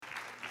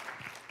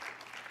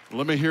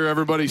Let me hear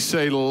everybody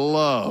say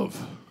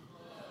love.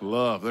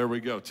 Love, there we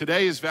go.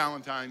 Today is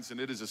Valentine's,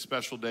 and it is a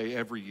special day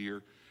every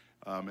year.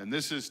 And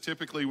this is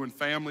typically when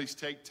families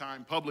take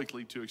time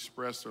publicly to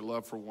express their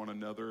love for one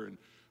another. And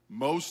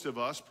most of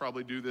us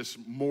probably do this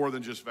more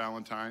than just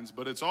Valentine's,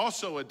 but it's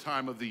also a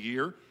time of the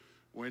year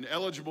when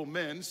eligible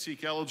men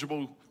seek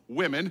eligible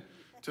women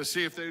to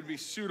see if they would be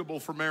suitable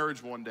for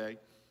marriage one day.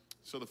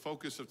 So the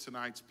focus of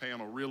tonight's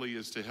panel really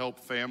is to help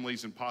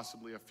families and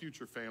possibly a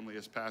future family,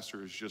 as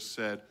Pastor has just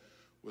said,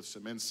 with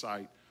some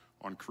insight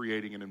on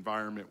creating an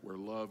environment where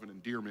love and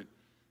endearment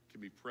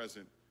can be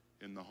present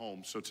in the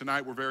home. So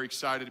tonight we're very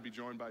excited to be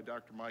joined by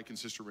Dr. Mike and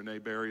Sister Renee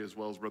Barley, as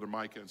well as Brother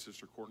Micah and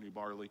Sister Courtney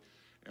Barley.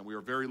 And we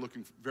are very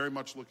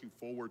much looking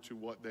forward to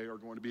what they are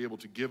going to be able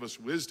to give us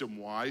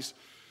wisdom-wise.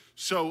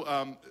 So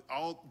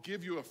I'll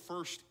give you a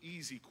first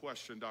easy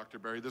question, Dr.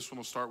 Barry. This one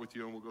will start with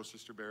you, and we'll go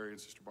Sister Barry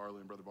and Sister Barley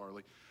and Brother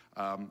Barley.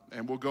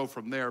 And we'll go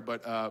from there.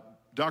 But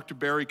Dr.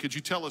 Barry, could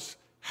you tell us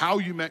how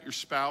you met your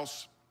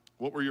spouse?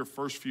 What were your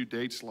first few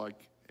dates like?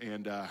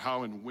 And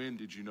how and when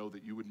did you know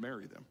that you would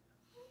marry them?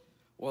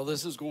 Well,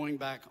 this is going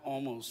back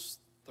almost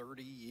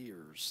 30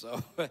 years.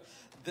 So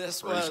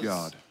this Praise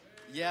God.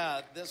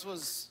 Yeah, this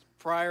was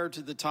prior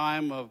to the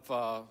time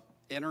of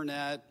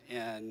internet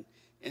and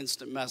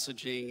instant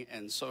messaging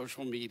and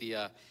social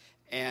media.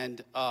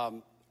 And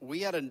we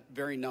had a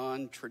very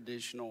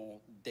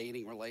non-traditional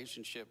dating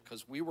relationship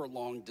because we were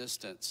long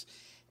distance.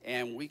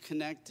 And we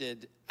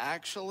connected.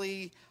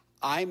 Actually,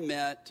 I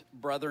met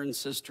Brother and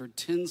Sister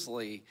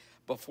Tinsley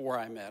before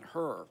I met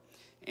her.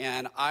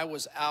 And I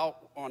was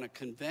out on a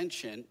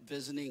convention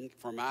visiting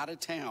from out of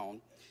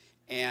town,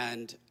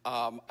 and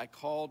I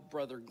called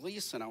Brother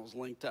Gleason. I was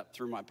linked up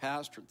through my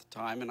pastor at the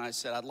time, and I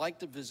said, I'd like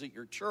to visit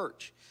your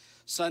church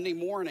Sunday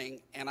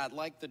morning, and I'd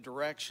like the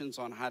directions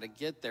on how to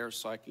get there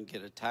so I can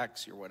get a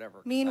taxi or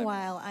whatever.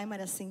 Meanwhile, I'm at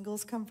a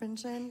singles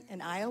convention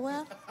in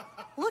Iowa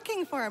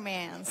looking for a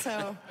man,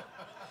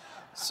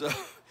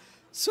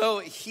 So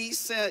he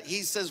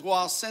says, well,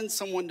 I'll send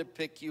someone to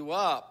pick you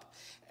up.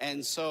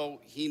 And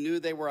so he knew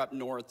they were up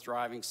north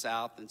driving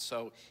south. And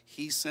so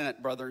he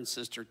sent Brother and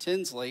Sister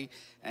Tinsley.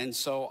 And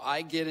so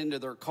I get into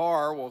their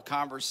car. Well,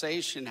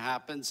 conversation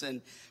happens.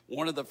 And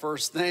one of the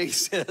first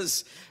things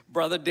is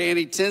Brother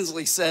Danny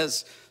Tinsley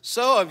says,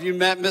 so have you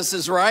met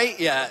Mrs. Wright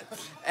yet?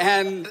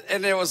 And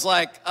it was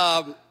like,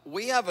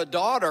 we have a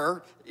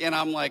daughter. And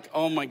I'm like,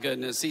 oh my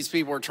goodness, these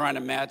people are trying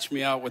to match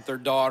me up with their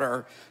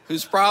daughter,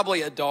 who's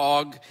probably a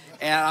dog.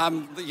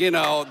 And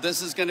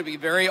this is going to be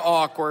very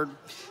awkward.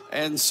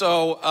 And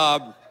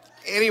so,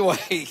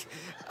 anyway,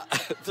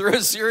 through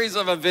a series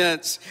of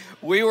events,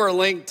 we were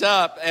linked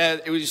up and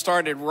we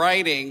started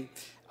writing.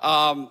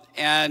 I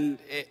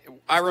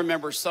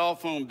remember cell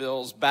phone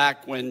bills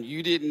back when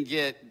you didn't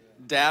get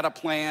data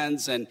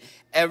plans and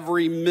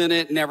every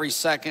minute and every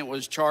second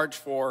was charged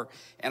for.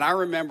 And I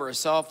remember a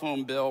cell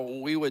phone bill when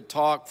we would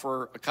talk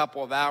for a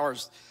couple of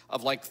hours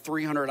of like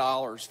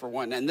 $300 for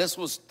one. And this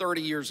was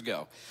 30 years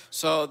ago.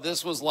 So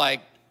this was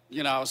like,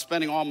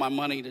 spending all my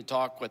money to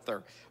talk with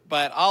her.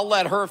 But I'll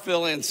let her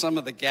fill in some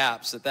of the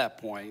gaps at that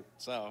point.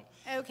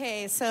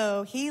 Okay,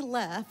 so he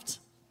left,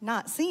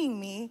 not seeing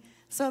me.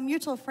 So a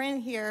mutual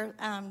friend here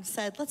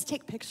said, let's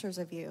take pictures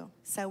of you.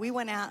 So we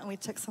went out and we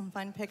took some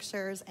fun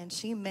pictures, and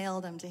she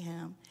mailed them to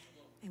him.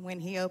 And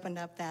when he opened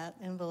up that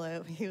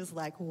envelope, he was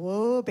like,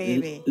 whoa,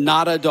 baby.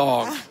 Not a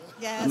dog.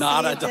 Yes,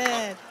 not he a dog.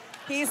 did.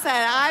 He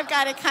said, I've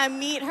got to come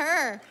meet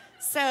her.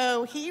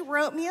 So he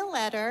wrote me a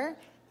letter.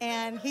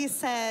 And he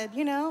said,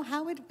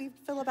 how would we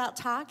feel about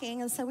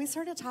talking? And so we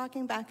started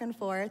talking back and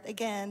forth.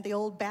 Again, the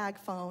old bag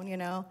phone,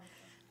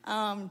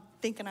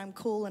 thinking I'm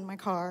cool in my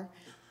car.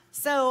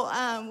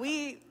 So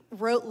we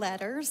wrote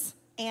letters,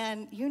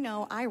 and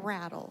I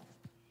rattle.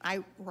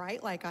 I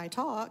write like I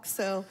talk.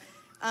 So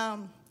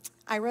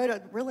I wrote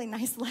a really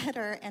nice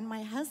letter, and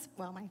my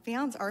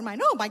fiance,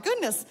 oh my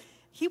goodness,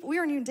 we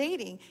were new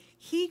dating.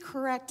 He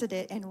corrected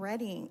it in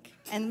red ink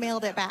and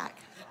mailed it back.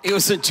 It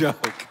was a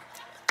joke.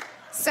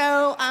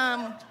 So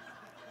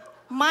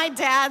my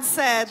dad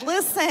said,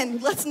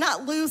 listen, let's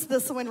not lose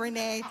this one,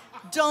 Renee.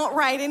 Don't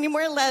write any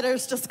more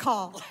letters, just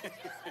call.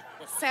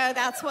 So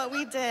that's what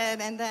we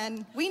did. And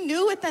then we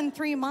knew within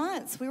 3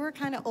 months. We were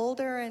kind of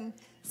older, and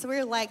so we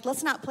were like,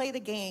 let's not play the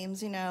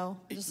games,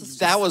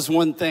 That was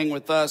one thing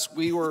with us.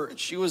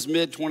 She was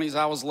mid-20s,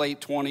 I was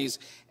late 20s,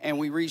 and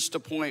we reached a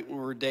point where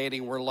we were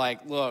dating. We're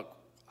like, look,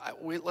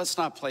 let's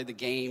not play the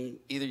game.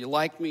 Either you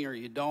like me or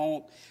you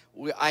don't.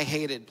 I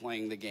hated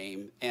playing the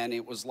game, and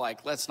it was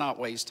like, let's not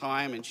waste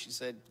time. And she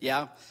said,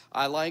 yeah,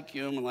 I like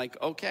you. And I'm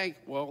like, okay,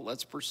 well,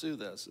 let's pursue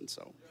this. And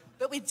so.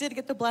 But we did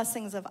get the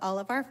blessings of all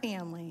of our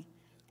family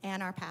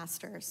and our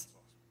pastors.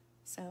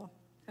 So,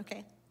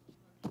 okay.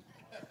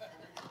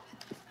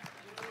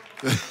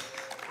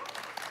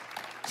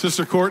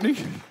 Sister Courtney?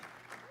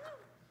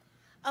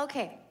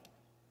 Okay.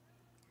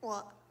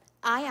 Well,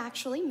 I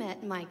actually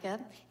met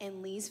Micah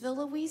in Leesville,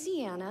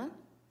 Louisiana.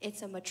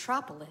 It's a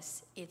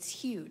metropolis. It's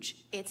huge.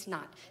 It's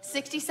not.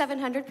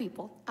 6,700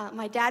 people.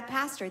 My dad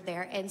pastored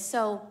there, and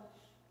so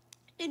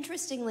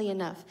Interestingly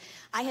enough,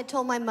 I had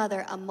told my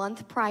mother a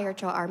month prior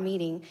to our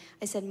meeting,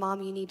 I said,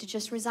 Mom, you need to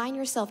just resign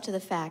yourself to the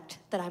fact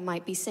that I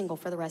might be single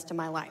for the rest of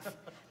my life.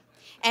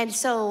 And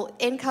so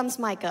in comes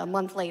Micah a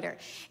month later.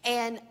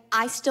 And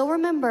I still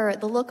remember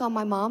the look on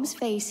my mom's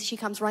face. She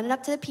comes running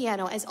up to the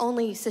piano, as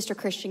only Sister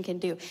Christian can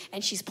do.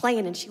 And she's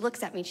playing, and she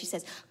looks at me, and she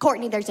says,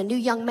 Courtney, there's a new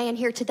young man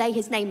here today.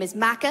 His name is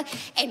Micah,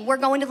 and we're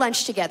going to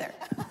lunch together.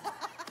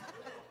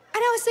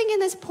 And I was thinking,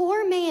 this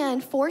poor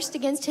man forced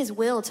against his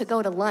will to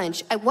go to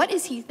lunch. What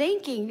is he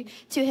thinking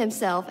to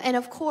himself? And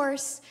of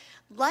course,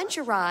 lunch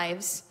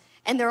arrives,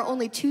 and there are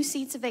only 2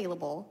 seats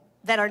available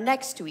that are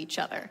next to each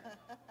other.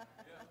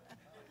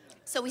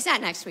 So we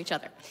sat next to each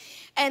other.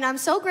 And I'm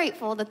so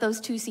grateful that those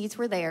 2 seats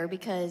were there,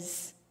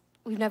 because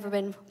we've never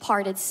been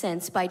parted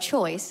since by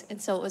choice. And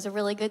so it was a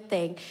really good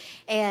thing.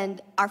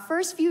 And our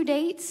first few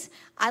dates,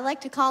 I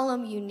like to call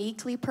them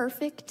uniquely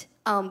perfect.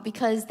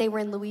 Because they were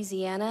in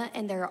Louisiana,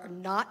 and there are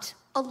not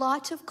a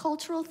lot of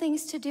cultural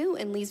things to do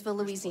in Leesville,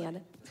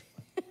 Louisiana.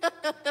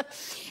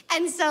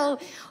 And so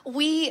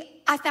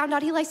I found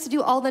out he likes to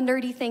do all the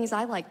nerdy things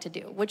I like to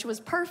do, which was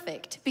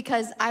perfect,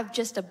 because I'm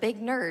just a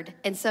big nerd.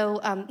 And so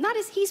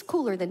he's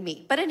cooler than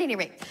me, but at any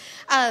rate.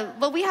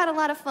 But we had a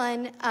lot of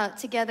fun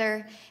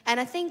together. And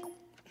I think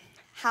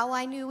how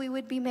I knew we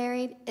would be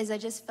married is I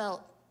just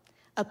felt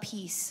a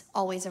peace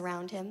always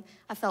around him.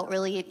 I felt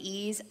really at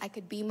ease. I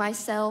could be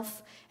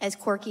myself, as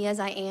quirky as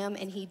I am,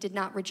 and he did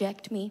not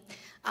reject me.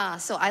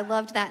 So I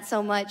loved that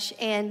so much.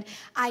 And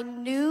I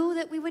knew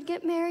that we would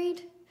get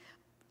married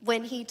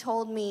when he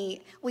told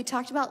me, we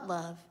talked about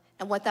love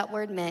and what that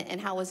word meant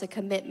and how it was a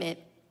commitment.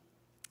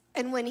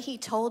 And when he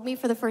told me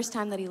for the first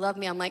time that he loved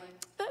me, I'm like,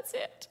 that's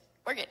it.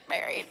 We're getting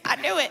married. I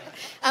knew it.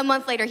 A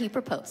month later, he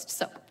proposed.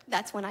 So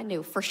that's when I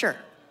knew for sure.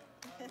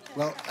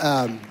 Well,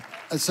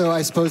 so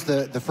I suppose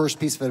the first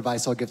piece of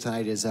advice I'll give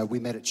tonight is we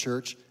met at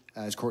church.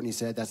 As Courtney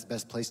said, that's the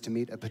best place to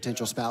meet a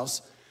potential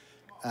spouse.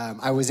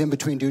 I was in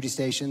between duty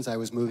stations. I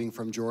was moving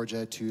from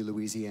Georgia to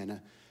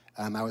Louisiana.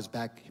 I was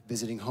back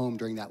visiting home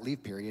during that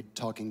leave period,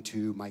 talking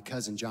to my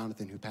cousin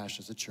Jonathan, who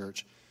pastors the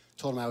church.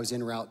 Told him I was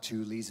en route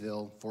to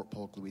Leesville, Fort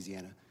Polk,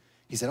 Louisiana.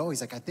 He said,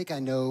 he's like, I think I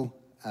know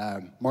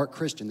Mark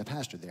Christian, the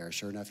pastor there.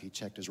 Sure enough, he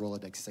checked his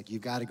Rolodex. He's like,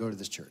 you've got to go to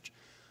this church.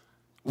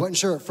 Wasn't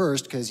sure at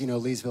first because,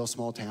 Leesville,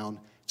 small town.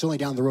 It's only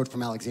down the road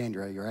from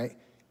Alexandria, you're right?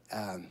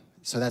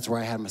 So that's where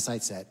I had my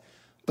sights set.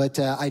 But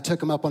I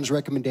took him up on his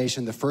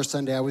recommendation. The first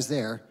Sunday I was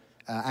there,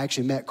 I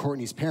actually met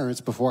Courtney's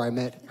parents before I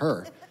met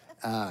her.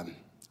 I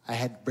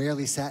had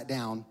barely sat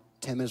down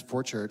 10 minutes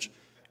before church.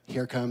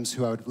 Here comes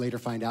who I would later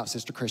find out,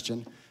 Sister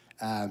Christian.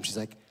 She's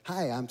like,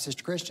 hi, I'm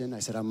Sister Christian. I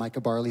said, I'm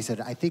Micah Barley. He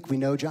said, I think we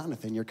know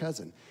Jonathan, your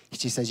cousin.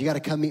 She says, you got to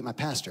come meet my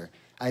pastor.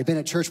 I had been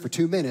at church for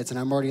 2 minutes, and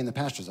I'm already in the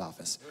pastor's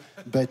office.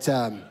 But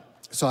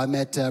so I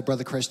met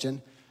Brother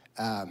Christian.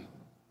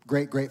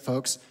 Great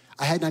folks.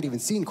 I had not even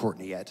seen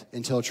Courtney yet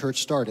until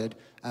church started,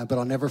 but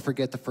I'll never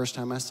forget the first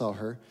time I saw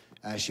her.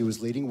 She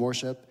was leading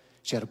worship.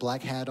 She had a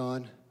black hat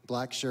on,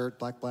 black shirt,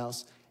 black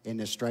blouse, and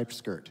a striped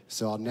skirt.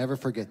 So I'll never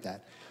forget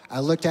that.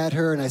 I looked at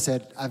her and I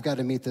said, I've got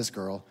to meet this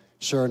girl.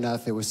 Sure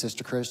enough, it was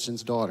Sister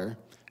Christian's daughter.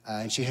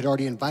 And she had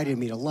already invited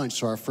me to lunch,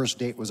 so our first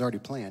date was already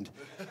planned.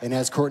 And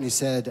as Courtney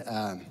said,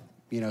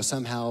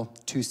 somehow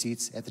 2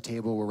 seats at the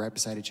table were right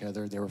beside each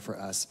other. They were for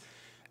us.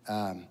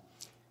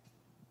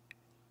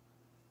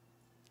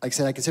 Like I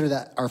said, I consider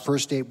that our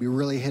first date. We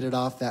really hit it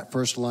off that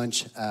first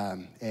lunch.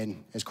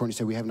 And as Courtney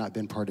said, we have not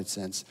been parted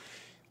since.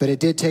 But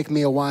it did take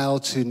me a while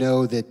to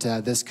know that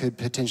this could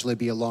potentially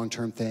be a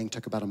long-term thing. It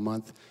took about a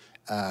month.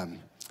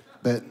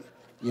 But,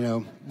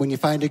 when you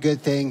find a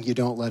good thing, you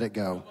don't let it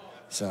go.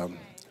 So,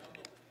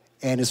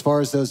 and as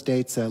far as those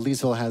dates,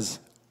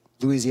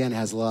 Louisiana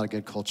has a lot of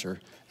good culture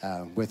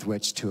with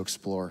which to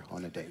explore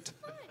on a date.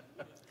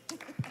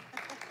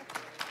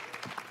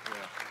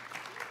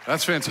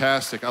 That's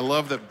fantastic. I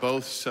love that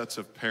both sets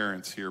of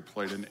parents here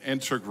played an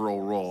integral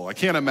role. I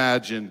can't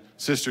imagine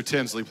Sister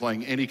Tinsley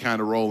playing any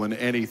kind of role in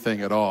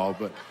anything at all,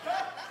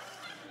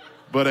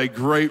 but a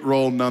great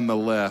role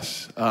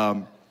nonetheless.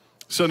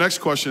 So next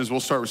question is, we'll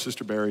start with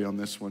Sister Barry on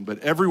this one, but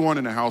everyone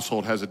in a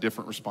household has a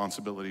different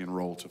responsibility and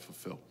role to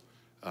fulfill.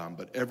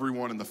 But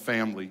everyone in the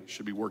family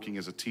should be working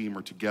as a team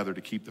or together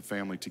to keep the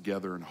family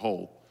together and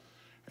whole.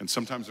 And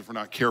sometimes if we're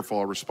not careful,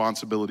 our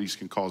responsibilities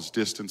can cause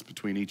distance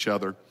between each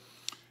other.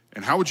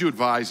 And how would you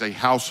advise a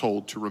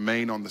household to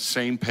remain on the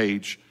same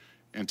page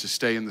and to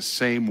stay in the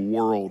same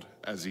world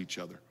as each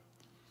other?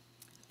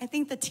 I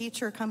think the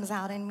teacher comes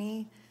out in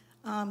me.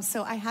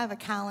 So I have a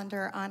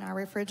calendar on our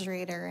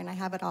refrigerator, and I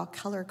have it all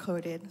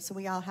color-coded, so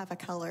we all have a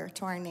color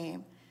to our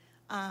name.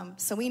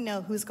 So we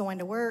know who's going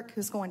to work,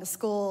 who's going to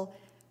school,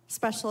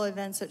 special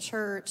events at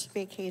church,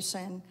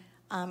 vacation,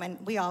 and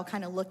we all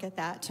kind of look at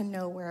that to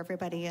know where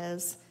everybody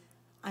is.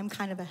 I'm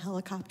kind of a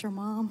helicopter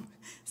mom,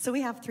 so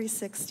we have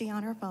 360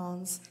 on our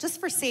phones,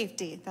 just for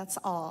safety, that's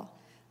all.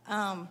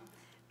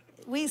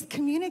 We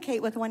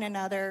communicate with one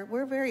another.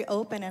 We're very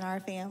open in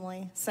our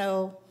family,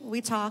 so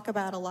we talk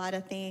about a lot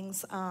of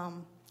things.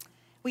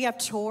 We have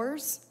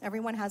chores.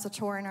 Everyone has a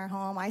chore in our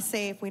home. I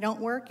say, if we don't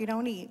work, you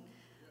don't eat.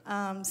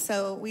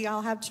 So we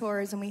all have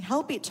chores, and we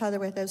help each other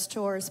with those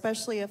chores,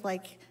 especially if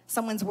like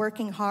someone's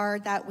working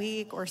hard that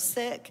week or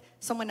sick.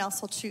 Someone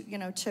else will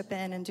chip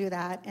in and do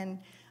that. And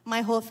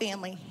my whole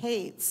family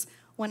hates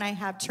when I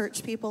have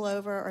church people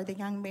over or the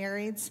young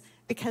marrieds,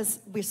 because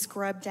we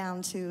scrub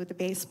down to the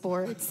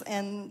baseboards,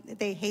 and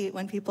they hate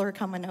when people are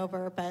coming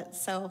over. But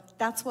so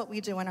that's what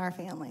we do in our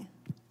family.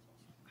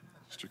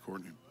 Mr.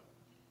 Courtney.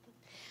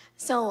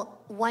 So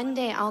one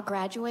day I'll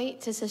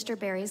graduate to Sister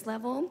Barry's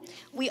level.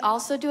 We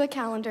also do a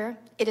calendar.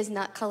 It is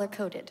not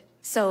color-coded.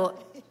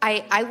 So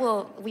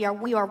we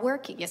are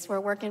working. Yes, we're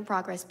a work in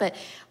progress. But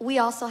we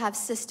also have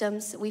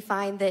systems. We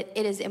find that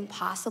it is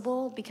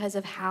impossible because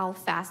of how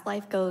fast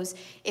life goes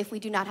if we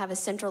do not have a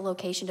central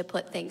location to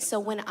put things. So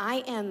when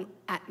I am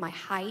at my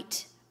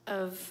height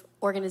of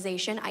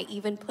organization, I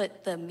even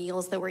put the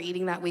meals that we're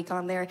eating that week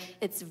on there.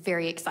 It's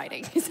very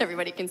exciting because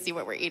everybody can see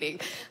what we're eating,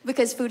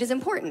 because food is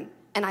important,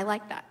 and I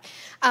like that.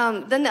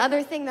 Then the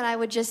other thing that I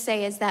would just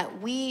say is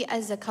that we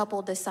as a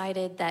couple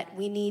decided that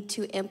we need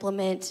to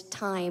implement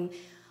time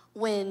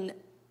when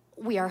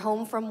we are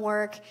home from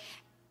work,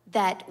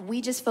 that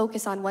we just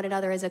focus on one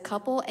another as a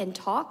couple and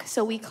talk.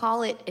 So we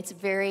call it, it's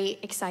very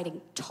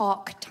exciting,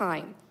 talk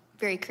time.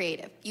 Very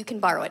creative. You can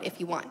borrow it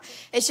if you want.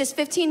 It's just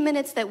 15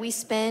 minutes that we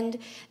spend,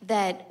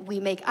 that we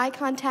make eye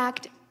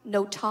contact.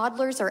 No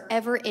toddlers are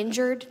ever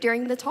injured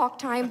during the talk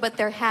time, but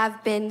there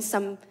have been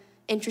some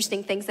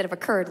interesting things that have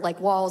occurred, like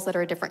walls that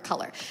are a different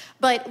color.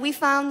 But we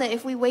found that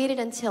if we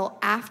waited until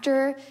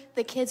after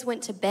the kids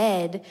went to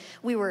bed,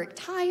 we were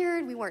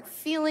tired, we weren't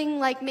feeling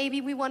like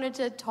maybe we wanted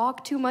to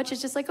talk too much.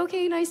 It's just like,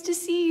 okay, nice to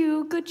see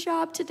you, good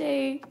job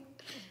today.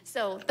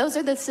 So those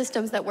are the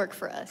systems that work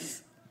for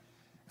us.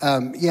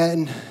 Yeah,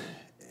 and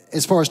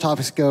as far as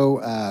topics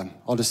go,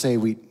 I'll just say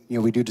we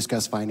do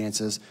discuss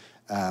finances.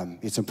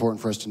 It's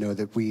important for us to know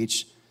that we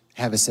each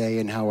have a say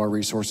in how our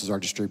resources are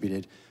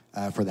distributed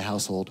for the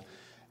household.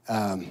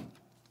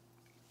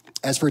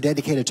 As for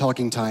dedicated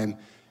talking time,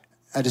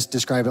 I just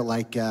describe it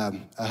like a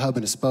hub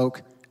and a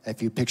spoke.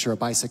 If you picture a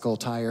bicycle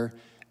tire,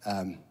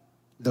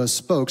 those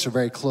spokes are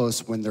very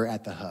close when they're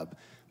at the hub.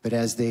 But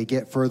as they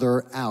get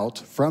further out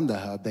from the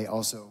hub, they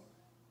also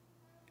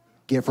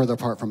get further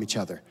apart from each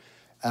other.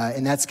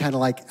 And that's kind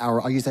of like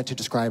I'll use that to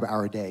describe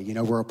our day.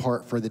 We're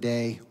apart for the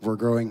day. We're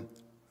growing,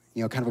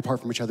 kind of apart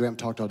from each other. We haven't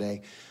talked all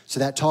day. So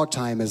that talk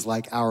time is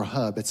like our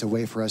hub. It's a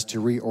way for us to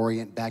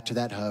reorient back to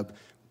that hub,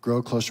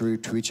 grow closer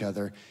to each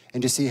other,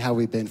 and to see how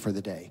we've been for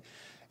the day.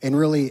 And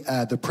really,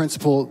 the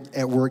principle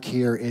at work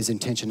here is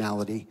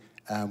intentionality.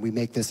 We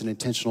make this an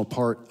intentional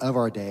part of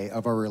our day,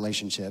 of our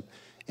relationship.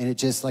 And it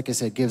just, like I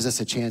said, gives us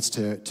a chance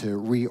to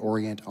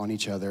reorient on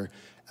each other.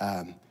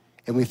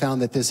 And we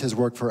found that this has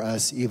worked for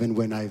us even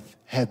when I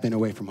have been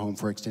away from home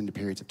for extended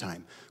periods of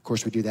time. Of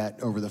course, we do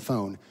that over the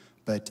phone,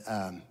 but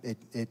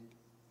it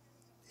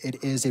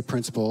is a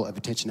principle of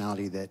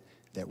intentionality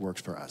that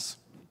works for us.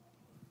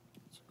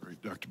 That's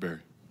great. Dr. Barry.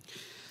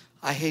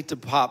 I hate to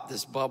pop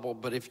this bubble,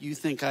 but if you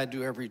think I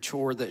do every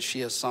chore that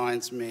she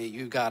assigns me,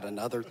 you got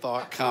another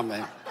thought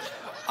coming.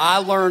 I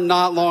learned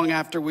not long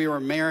after we were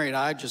married,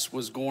 I just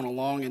was going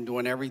along and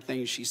doing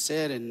everything she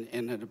said, and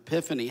an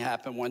epiphany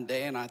happened one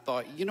day, and I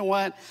thought, you know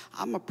what?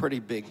 I'm a pretty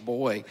big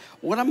boy.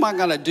 What am I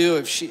going to do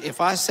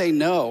if I say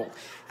no?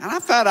 And I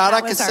found out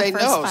I could say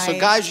no. So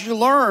guys, you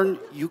learn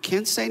you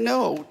can say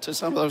no to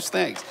some of those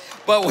things.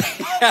 But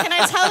can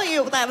I tell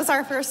you, that was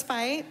our first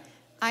fight.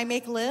 I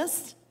make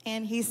lists,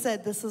 and he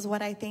said, this is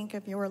what I think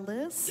of your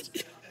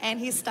list. And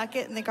he stuck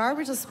it in the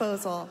garbage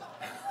disposal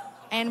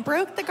and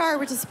broke the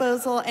garbage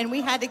disposal, and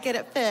we had to get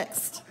it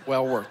fixed.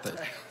 Well worth it.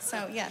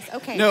 So, yes,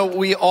 okay. No,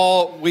 we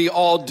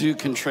all do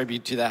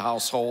contribute to the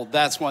household.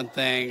 That's one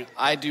thing.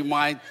 I do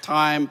my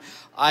time.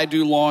 I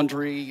do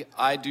laundry.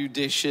 I do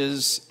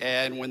dishes.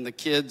 And when the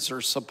kids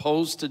are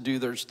supposed to do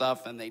their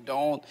stuff and they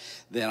don't,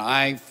 then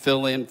I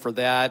fill in for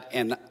that.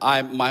 And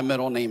my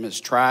middle name is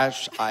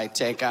Trash. I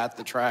take out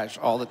the trash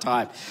all the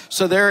time.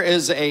 So there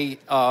is a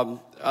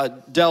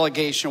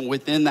delegation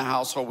within the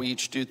household. We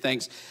each do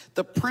things.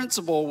 The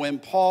principle, when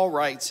Paul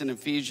writes in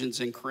Ephesians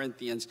and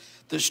Corinthians,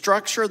 the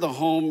structure of the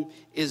home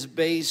is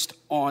based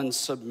on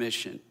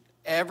submission.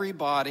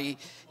 Everybody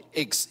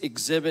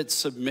exhibits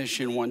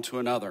submission one to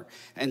another.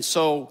 And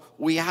so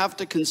we have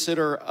to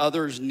consider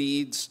others'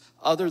 needs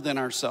other than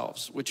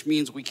ourselves, which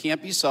means we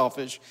can't be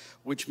selfish,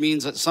 which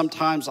means that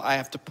sometimes I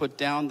have to put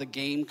down the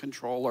game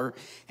controller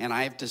and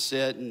I have to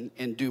sit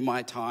and do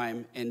my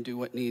time and do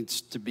what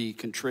needs to be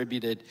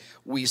contributed.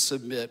 We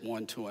submit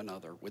one to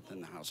another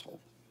within the household.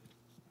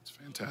 That's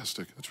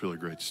fantastic. That's really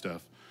great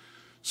stuff.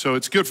 So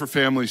it's good for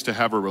families to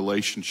have a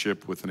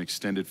relationship with an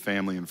extended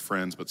family and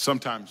friends, but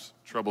sometimes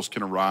troubles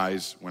can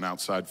arise when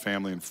outside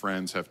family and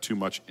friends have too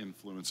much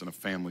influence in a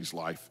family's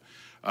life.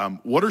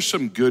 What are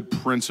some good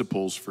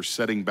principles for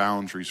setting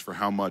boundaries for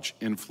how much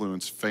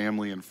influence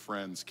family and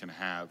friends can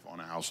have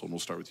on a household? We'll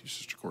start with you,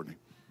 Sister Courtney.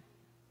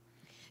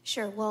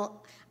 Sure.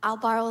 Well, I'll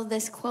borrow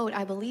this quote.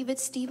 I believe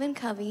it's Stephen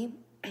Covey.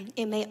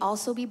 It may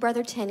also be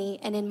Brother Tenney,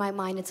 and in my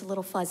mind, it's a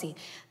little fuzzy.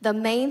 The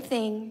main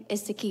thing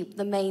is to keep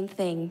the main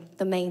thing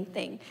the main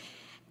thing.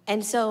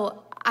 And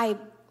so I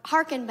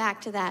hearken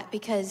back to that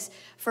because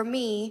for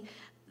me,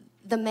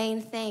 the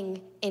main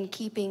thing in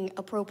keeping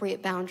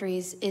appropriate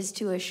boundaries is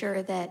to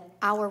assure that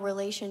our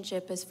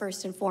relationship is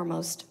first and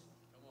foremost.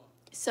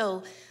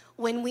 So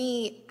when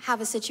we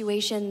have a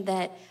situation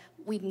that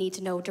we need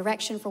to know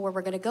direction for where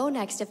we're going to go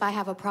next, if I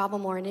have a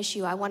problem or an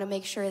issue, I want to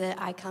make sure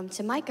that I come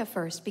to Micah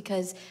first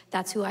because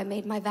that's who I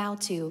made my vow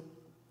to.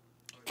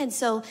 And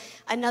so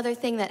another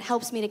thing that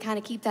helps me to kind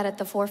of keep that at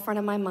the forefront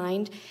of my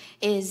mind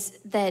is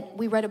that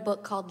we read a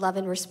book called Love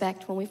and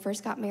Respect when we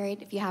first got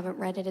married. If you haven't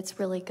read it, it's a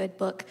really good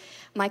book.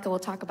 Micah will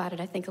talk about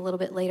it, I think, a little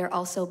bit later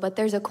also. But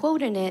there's a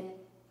quote in it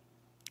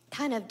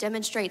kind of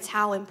demonstrates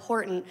how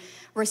important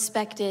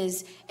respect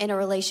is in a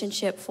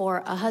relationship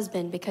for a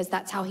husband because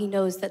that's how he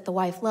knows that the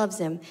wife loves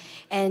him.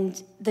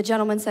 And the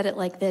gentleman said it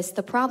like this: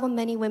 the problem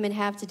many women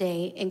have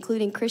today,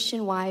 including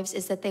Christian wives,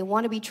 is that they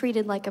want to be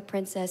treated like a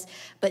princess,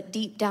 but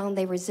deep down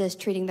they resist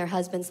treating their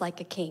husbands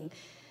like a king.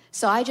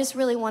 So I just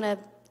really want to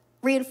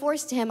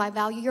reinforce to him, I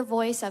value your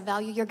voice, I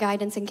value your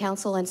guidance and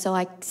counsel, and so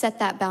I set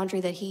that boundary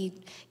that he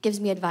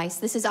gives me advice.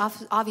 This is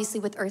obviously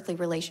with earthly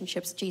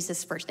relationships.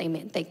 Jesus first,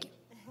 amen. Thank you.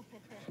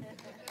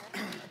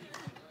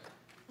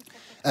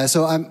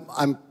 So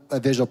I'm a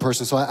visual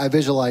person, so I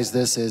visualize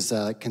this as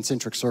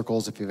concentric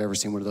circles. If you've ever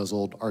seen one of those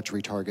old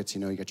archery targets,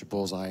 you got your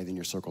bullseye, then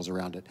your circles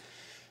around it.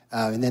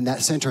 And then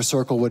that center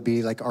circle would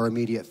be like our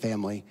immediate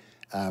family,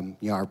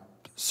 our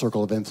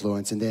circle of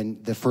influence. And then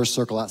the first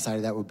circle outside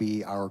of that would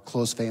be our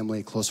close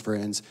family, close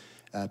friends,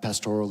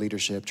 pastoral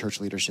leadership, church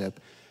leadership.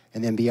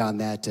 And then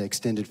beyond that,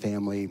 extended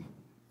family,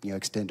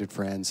 extended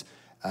friends.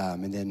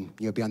 And then,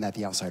 beyond that,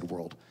 the outside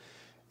world.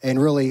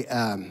 And really,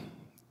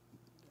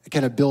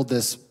 kind of build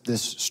this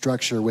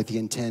structure with the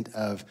intent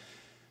of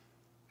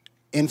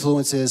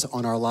influences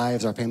on our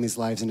lives, our families'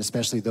 lives, and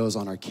especially those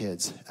on our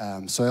kids.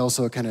 So I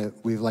also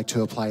we like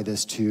to apply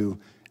this to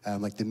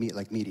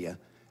media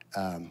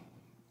and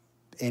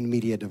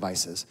media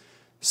devices.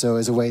 So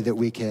as a way that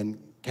we can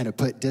kind of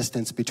put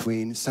distance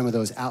between some of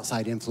those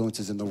outside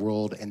influences in the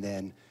world and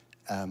then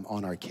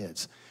on our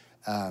kids.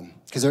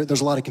 Because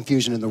there's a lot of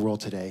confusion in the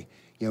world today.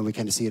 We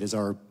kind of see it as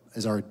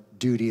our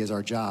duty, as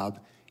our job,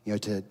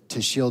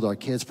 to shield our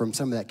kids from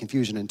some of that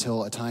confusion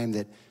until a time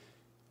that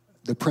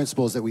the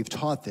principles that we've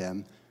taught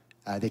them,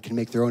 they can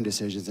make their own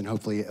decisions and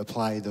hopefully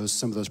apply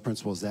some of those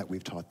principles that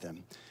we've taught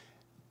them.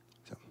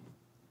 So.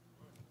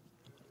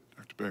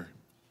 Dr.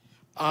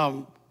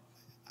 Barry.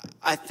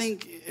 I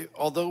think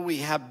although we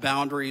have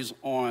boundaries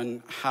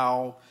on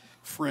how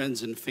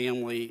friends and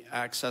family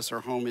access our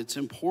home, it's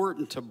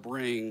important to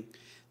bring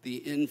the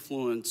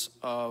influence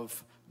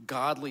of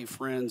godly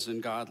friends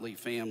and godly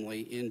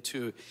family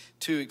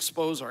to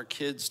expose our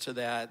kids to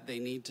that. They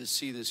need to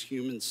see this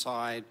human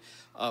side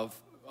of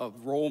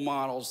role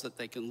models that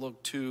they can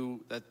look to,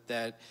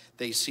 that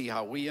they see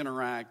how we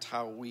interact,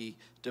 how we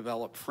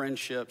develop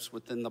friendships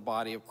within the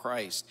body of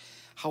Christ.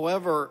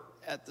 However,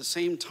 at the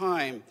same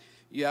time,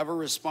 you have a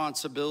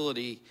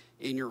responsibility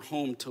in your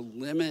home to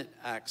limit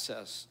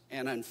access.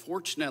 And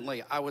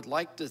unfortunately, I would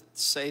like to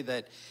say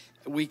that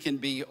we can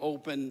be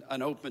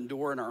an open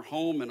door in our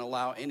home and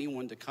allow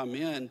anyone to come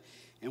in.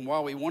 And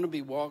while we want to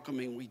be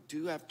welcoming, we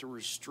do have to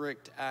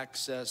restrict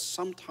access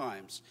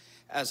sometimes.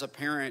 As a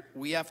parent,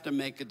 we have to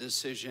make a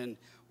decision.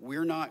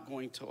 We're not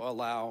going to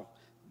allow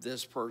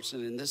this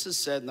person, and this is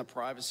said in the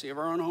privacy of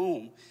our own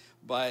home,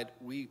 but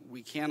we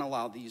can't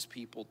allow these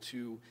people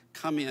to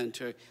come in.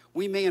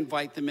 We may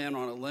invite them in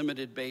on a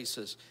limited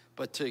basis,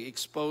 but to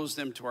expose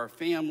them to our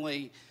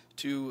family,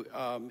 to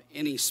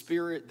any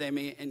spirit they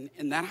may,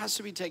 and that has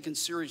to be taken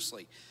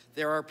seriously.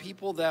 There are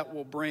people that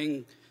will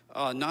bring,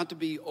 not to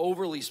be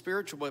overly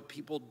spiritual, but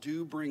people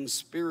do bring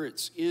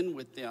spirits in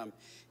with them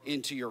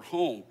into your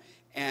home.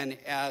 And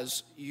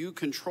as you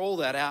control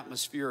that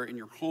atmosphere in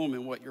your home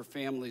and what your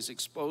family is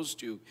exposed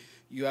to,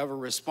 you have a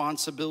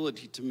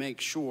responsibility to make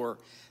sure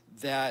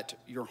that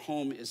your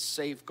home is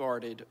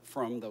safeguarded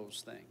from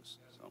those things.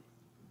 So.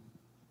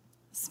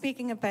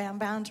 Speaking of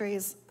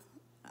boundaries,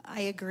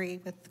 I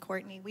agree with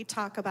Courtney. We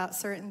talk about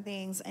certain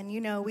things, and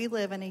we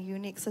live in a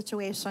unique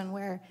situation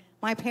where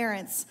my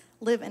parents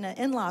live in an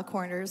in-law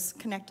quarters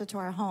connected to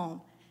our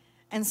home.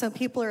 And so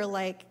people are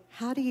like,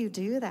 how do you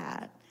do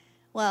that?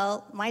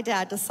 Well, my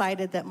dad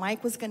decided that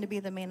Mike was going to be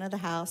the man of the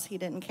house. He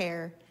didn't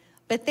care.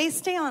 But they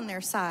stay on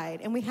their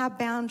side, and we have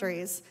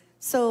boundaries.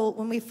 So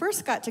when we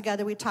first got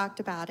together, we talked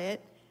about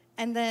it,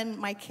 and then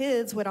my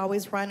kids would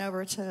always run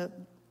over to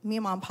me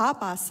and Mom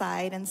Papa's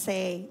side and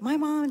say, my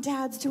mom and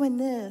dad's doing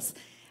this.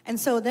 And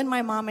so then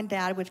my mom and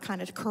dad would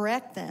kind of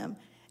correct them.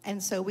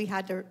 And so we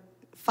had to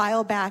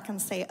file back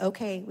and say,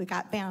 okay, we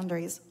got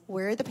boundaries.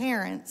 We're the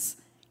parents.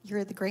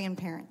 You're the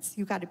grandparents.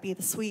 You got to be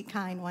the sweet,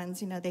 kind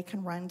ones, they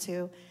can run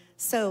to.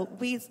 So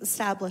we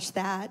established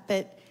that,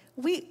 but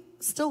we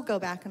still go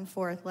back and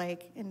forth,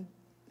 and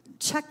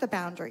check the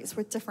boundaries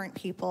with different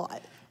people.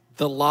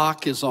 The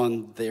lock is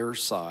on their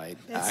side,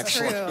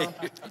 actually.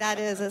 It's true.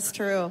 It's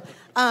true.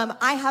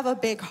 I have a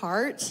big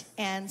heart,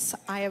 and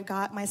I have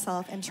got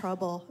myself in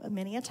trouble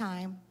many a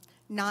time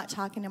not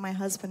talking to my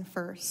husband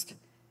first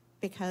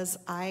because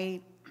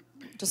I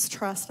just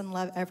trust and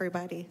love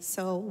everybody.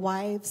 So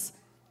wives,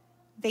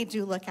 they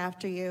do look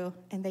after you,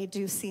 and they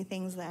do see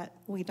things that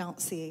we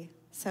don't see.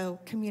 So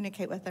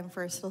communicate with them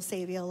first. It'll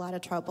save you a lot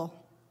of trouble.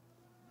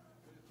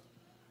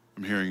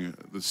 I'm hearing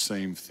the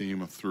same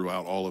theme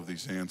throughout all of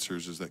these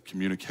answers, is that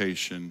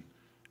communication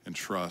and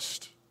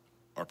trust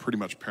are pretty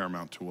much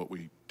paramount to what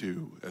we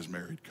do as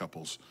married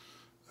couples.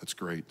 That's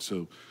great.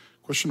 So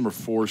question number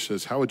 4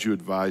 says, how would you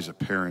advise a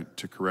parent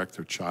to correct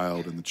their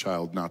child and the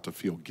child not to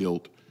feel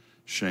guilt,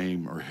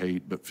 shame, or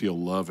hate, but feel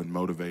love and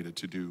motivated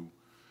to do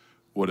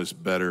what is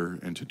better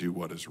and to do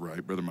what is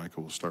right? Brother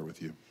Micah, we'll start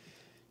with you.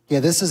 Yeah,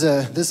 this is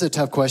a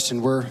tough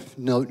question. We're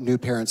new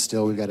parents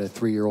still. We've got a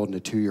 3-year-old and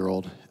a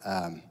 2-year-old.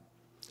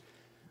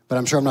 But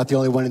I'm sure I'm not the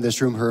only one in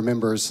this room who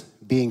remembers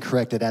being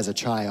corrected as a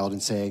child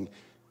and saying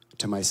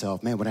to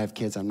myself, man, when I have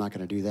kids, I'm not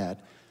going to do that.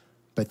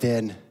 But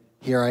then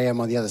here I am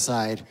on the other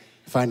side,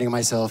 finding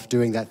myself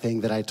doing that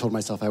thing that I told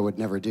myself I would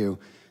never do.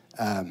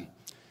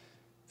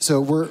 So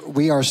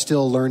we are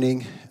still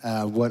learning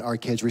what our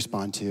kids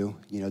respond to,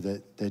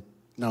 the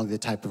not only the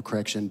type of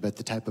correction, but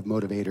the type of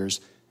motivators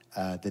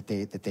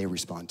that they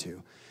respond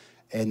to.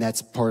 And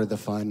that's part of the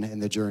fun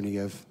and the journey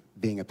of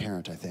being a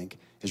parent, I think,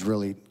 is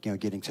really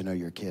getting to know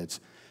your kids.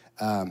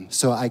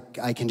 So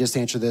I can just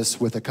answer this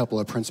with a couple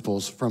of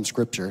principles from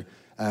Scripture.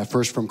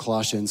 First, from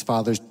Colossians,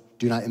 fathers,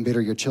 do not embitter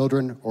your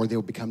children, or they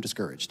will become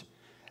discouraged.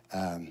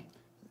 And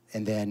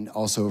then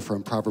also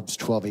from Proverbs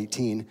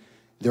 12:18,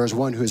 there is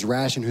one who is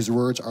rash and whose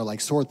words are like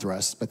sword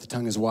thrusts, but the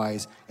tongue is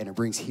wise and it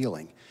brings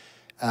healing.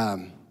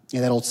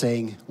 That old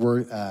saying,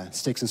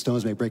 sticks and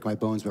stones may break my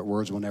bones, but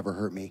words will never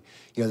hurt me.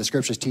 The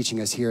Scripture is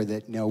teaching us here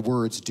that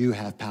words do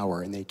have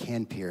power and they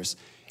can pierce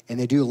and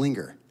they do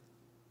linger.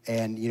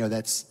 And,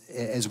 that's,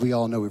 as we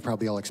all know, we've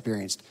probably all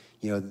experienced,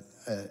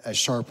 a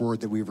sharp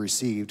word that we've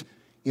received,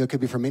 it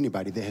could be from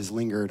anybody that has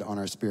lingered on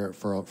our spirit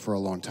for a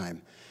long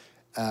time.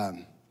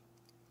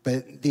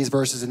 But these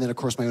verses, and then, of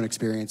course, my own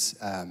experience,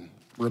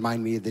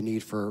 remind me of the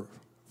need for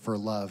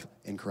love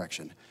and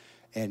correction,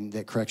 and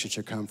that correction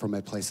should come from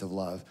a place of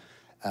love.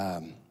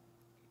 And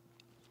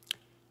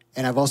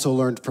I've also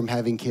learned from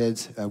having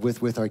kids,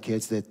 with our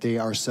kids, that they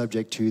are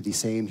subject to the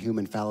same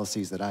human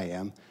fallacies that I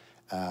am.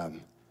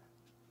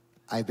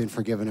 I've been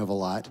forgiven of a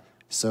lot,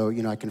 so,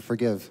 I can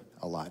forgive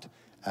a lot.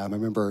 I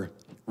remember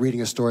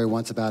reading a story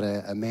once about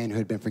a man who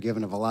had been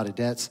forgiven of a lot of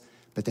debts,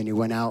 but then he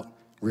went out,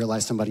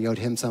 realized somebody owed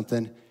him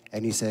something,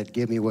 and he said,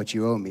 give me what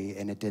you owe me,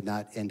 and it did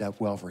not end up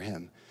well for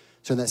him.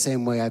 So in that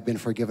same way, I've been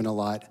forgiven a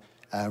lot,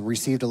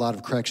 received a lot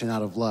of correction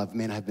out of love.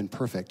 Man, I've been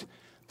perfect,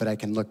 but I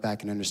can look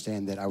back and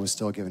understand that I was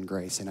still given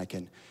grace, and I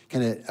can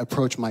kind of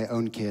approach my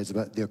own kids,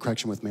 about the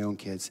correction with my own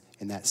kids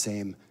in that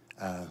same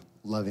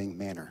loving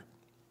manner.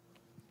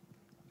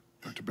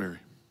 Dr. Barry.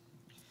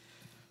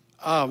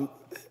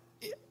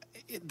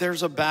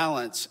 There's a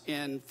balance,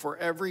 and for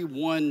every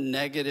one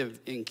negative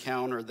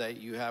encounter that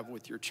you have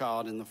with your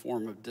child in the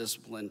form of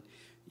discipline,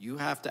 you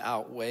have to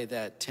outweigh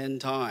that 10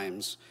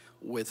 times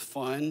with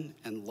fun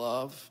and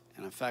love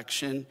and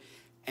affection.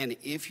 And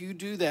if you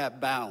do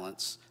that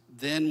balance,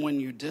 then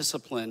when you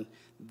discipline,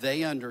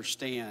 they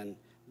understand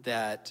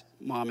that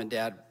mom and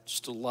dad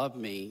still love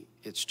me.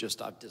 It's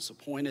just I've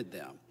disappointed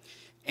them.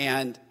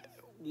 And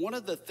one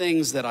of the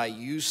things that I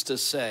used to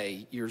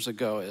say years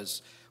ago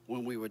is,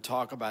 when we would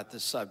talk about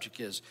this subject,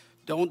 is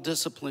don't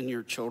discipline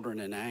your children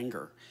in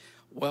anger.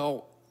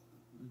 Well,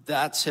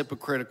 that's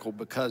hypocritical,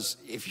 because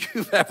if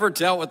you've ever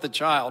dealt with a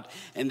child,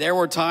 and there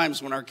were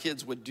times when our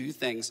kids would do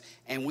things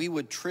and we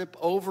would trip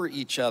over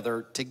each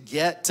other to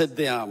get to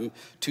them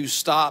to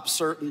stop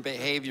certain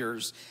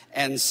behaviors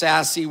and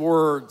sassy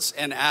words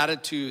and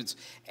attitudes,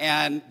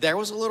 and there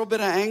was a little bit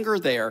of anger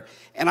there.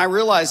 And I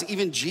realized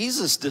even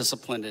Jesus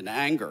disciplined in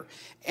anger.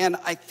 And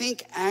I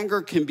think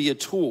anger can be a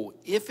tool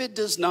if it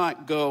does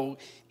not go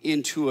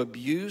into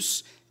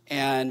abuse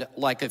and,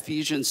 like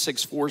Ephesians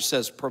 6:4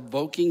 says,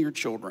 provoking your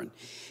children.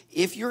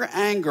 If your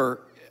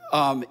anger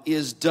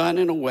is done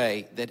in a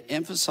way that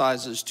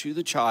emphasizes to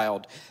the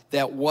child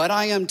that what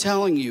I am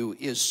telling you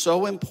is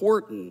so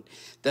important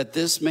that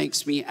this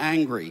makes me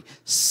angry.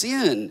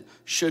 Sin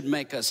should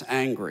make us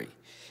angry.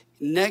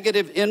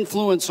 Negative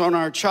influence on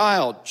our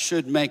child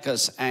should make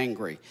us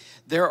angry.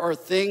 There are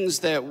things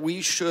that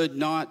we should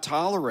not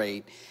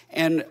tolerate.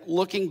 And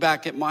looking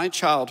back at my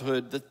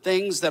childhood, the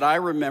things that I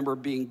remember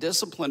being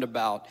disciplined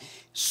about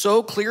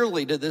so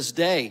clearly to this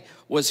day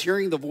was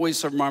hearing the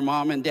voice of my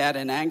mom and dad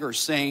in anger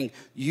saying,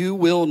 you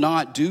will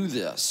not do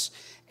this.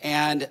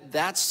 And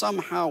that's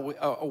somehow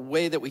a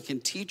way that we can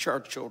teach our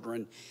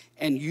children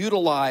and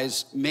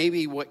utilize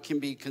maybe what can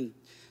be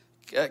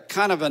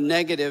kind of a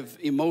negative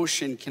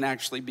emotion can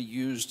actually be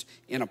used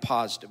in a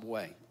positive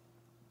way.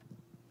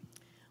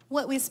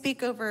 What we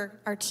speak over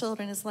our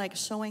children is like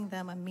showing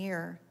them a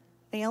mirror.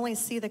 They only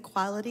see the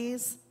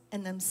qualities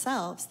in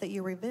themselves that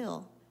you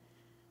reveal.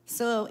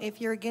 So if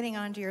you're getting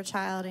onto your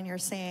child and you're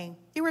saying,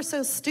 you were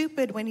so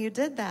stupid when you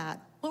did that.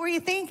 What were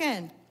you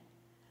thinking?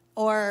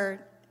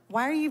 Or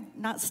why are you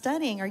not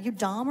studying? Are you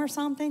dumb or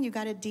something? You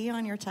got a D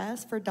on your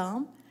test for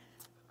dumb?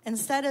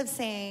 Instead of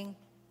saying,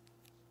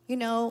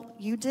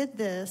 you did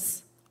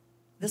this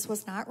this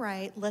was not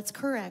right. Let's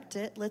correct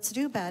it. Let's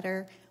do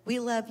better. We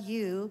love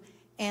you.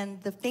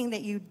 And the thing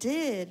that you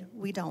did,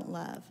 we don't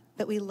love,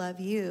 but we love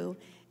you.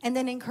 And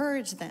then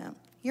encourage them.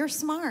 You're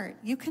smart.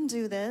 You can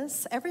do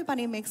this.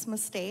 Everybody makes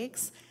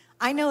mistakes.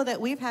 I know that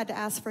we've had to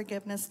ask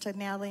forgiveness to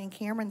Natalie and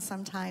Cameron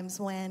sometimes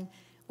when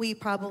we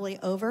probably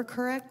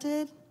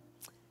overcorrected,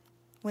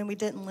 when we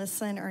didn't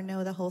listen or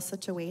know the whole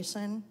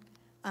situation.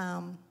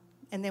 And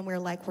then we're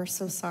like, we're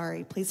so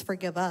sorry. Please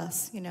forgive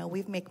us. You know,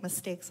 we make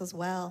mistakes as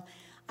well.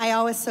 I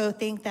always so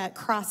think that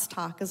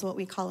crosstalk is what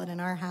we call it in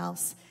our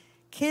house.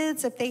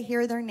 Kids, if they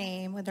hear their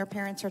name when their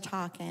parents are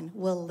talking,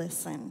 will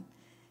listen.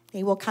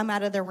 They will come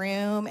out of the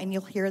room and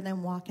you'll hear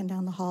them walking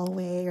down the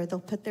hallway, or they'll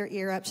put their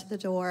ear up to the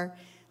door.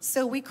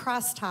 So we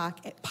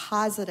crosstalk at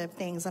positive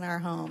things in our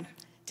home.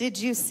 Did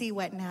you see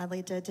what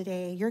Natalie did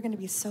today? You're going to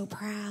be so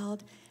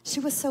proud. She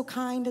was so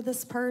kind to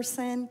this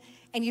person.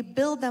 And you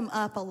build them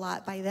up a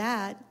lot by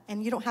that.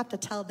 And you don't have to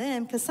tell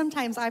them, because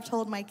sometimes I've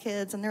told my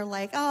kids and they're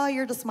like, oh,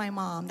 you're just my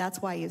mom.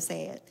 That's why you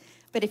say it.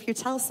 But if you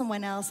tell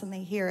someone else and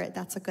they hear it,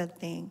 that's a good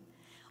thing.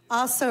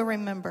 Also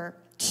remember,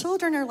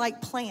 children are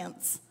like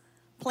plants.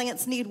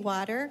 Plants need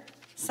water,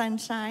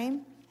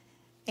 sunshine,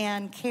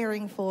 and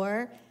caring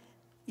for.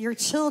 Your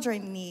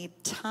children need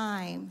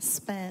time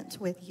spent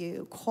with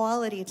you,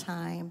 quality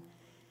time.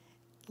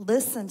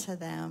 Listen to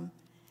them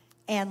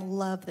and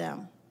love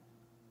them.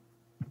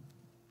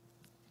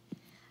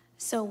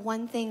 So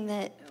one thing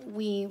that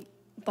we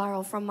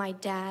borrow from my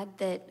dad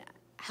that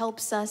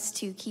helps us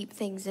to keep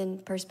things in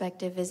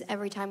perspective is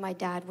every time my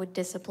dad would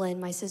discipline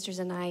my sisters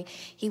and I,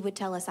 he would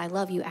tell us, I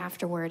love you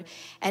afterward.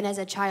 And as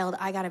a child,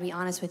 I gotta be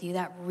honest with you,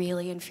 that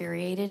really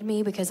infuriated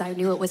me because I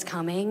knew it was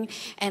coming.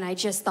 And I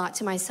just thought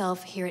to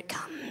myself, here it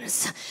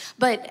comes.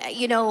 But,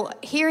 you know,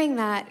 hearing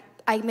that,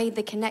 I made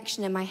the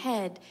connection in my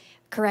head.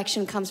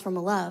 Correction comes from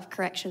love.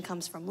 Correction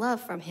comes from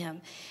love from him.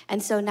 And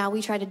so now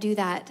we try to do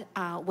that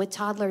with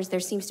toddlers.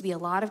 There seems to be a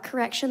lot of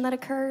correction that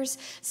occurs.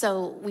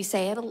 So we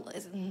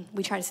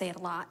try to say it a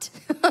lot.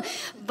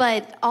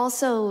 But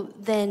also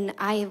then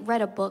I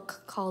read a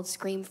book called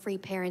Scream Free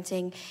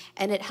Parenting,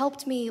 and it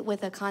helped me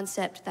with a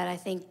concept that I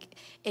think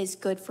is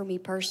good for me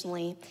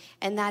personally,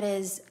 and that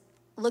is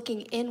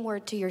looking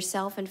inward to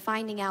yourself and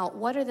finding out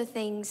what are the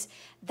things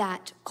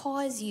that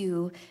cause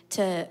you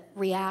to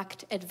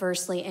react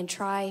adversely, and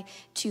try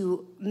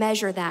to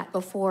measure that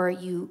before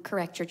you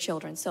correct your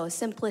children. So a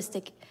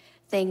simplistic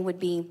thing would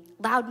be,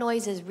 loud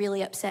noises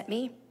really upset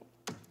me.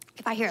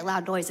 If I hear a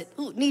loud noise,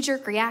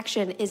 knee-jerk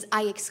reaction is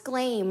I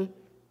exclaim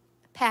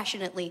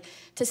passionately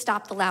to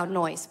stop the loud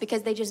noise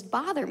because they just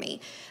bother me.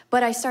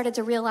 But I started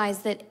to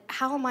realize that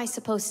how am I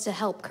supposed to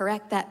help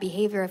correct that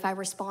behavior if I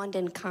respond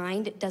in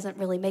kind? It doesn't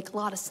really make a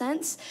lot of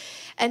sense.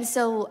 And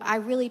so I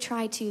really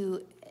try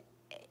to,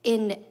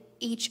 in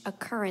each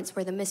occurrence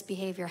where the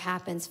misbehavior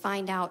happens,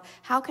 find out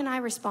how can I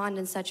respond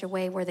in such a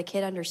way where the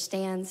kid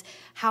understands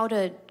how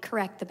to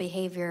correct the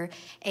behavior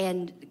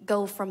and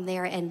go from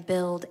there and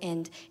build.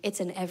 And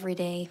it's an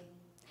everyday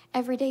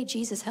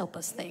Jesus help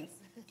us thing.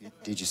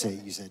 You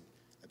said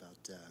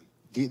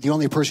the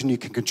only person you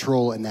can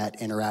control in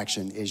that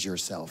interaction is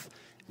yourself,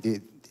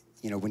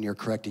 when you're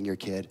correcting your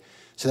kid.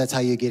 So that's how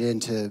you get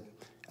into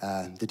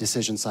the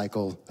decision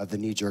cycle of the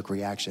knee-jerk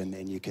reaction,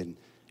 and you can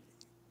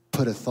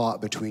put a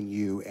thought between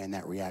you and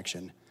that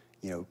reaction,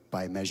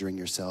 by measuring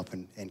yourself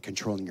and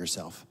controlling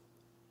yourself.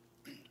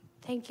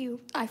 Thank you.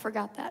 I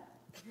forgot that.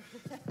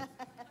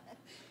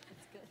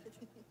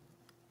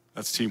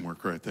 That's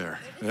teamwork right there.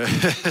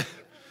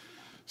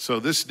 So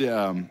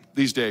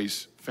these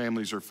days,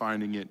 families are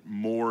finding it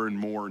more and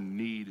more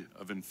need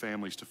in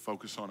families to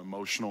focus on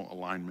emotional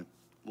alignment,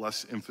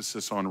 less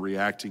emphasis on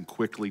reacting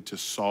quickly to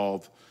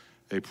solve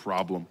a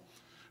problem.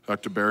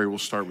 Dr. Barry, we'll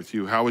start with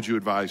you. How would you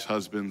advise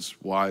husbands,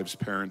 wives,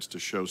 parents to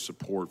show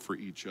support for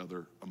each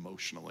other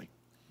emotionally?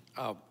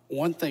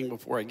 One thing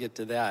before I get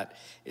to that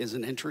is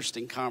an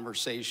interesting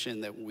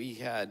conversation that we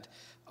had,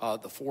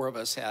 the four of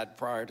us had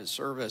prior to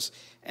service.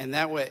 And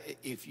that way,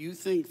 if you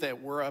think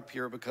that we're up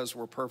here because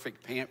we're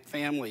perfect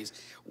families,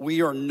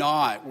 we are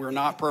not. We're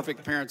not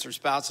perfect parents or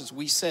spouses.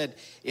 We said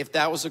if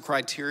that was a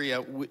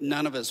criteria,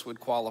 none of us would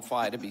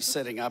qualify to be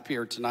sitting up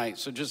here tonight.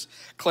 So just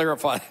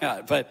clarify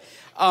that. But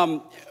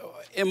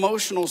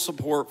emotional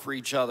support for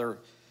each other,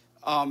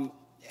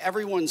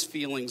 everyone's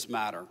feelings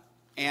matter.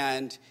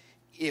 And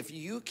if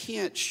you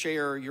can't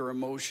share your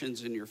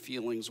emotions and your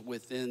feelings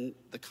within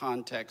the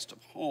context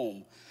of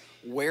home,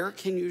 where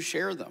can you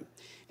share them?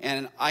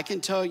 And I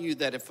can tell you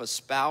that if a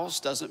spouse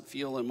doesn't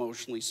feel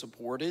emotionally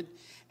supported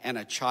and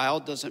a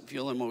child doesn't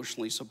feel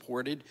emotionally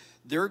supported,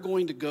 they're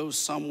going to go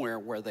somewhere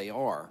where they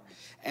are.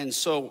 And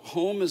so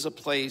home is a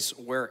place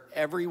where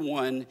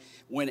everyone,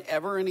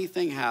 whenever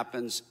anything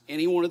happens,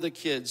 any one of the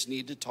kids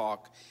need to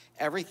talk,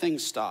 everything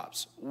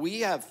stops.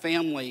 We have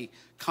family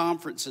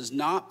conferences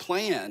not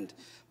planned,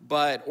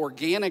 but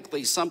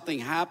organically something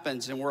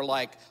happens and we're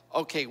like,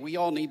 okay, we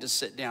all need to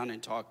sit down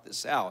and talk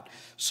this out.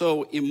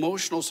 So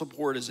emotional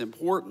support is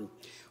important.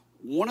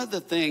 One of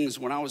the things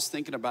when I was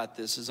thinking about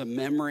this is a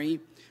memory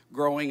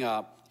growing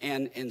up,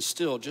 and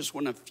still, just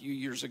when a few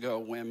years ago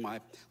when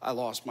I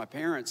lost my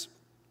parents,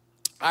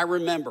 I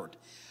remembered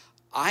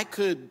I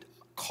could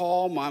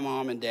call my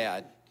mom and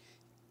dad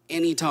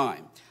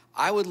anytime.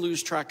 I would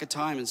lose track of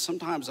time, and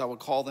sometimes I would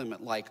call them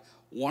at like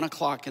 1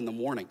 o'clock in the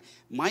morning.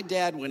 My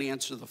dad would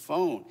answer the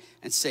phone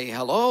and say,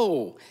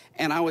 hello.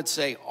 And I would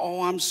say,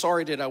 oh, I'm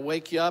sorry, did I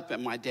wake you up?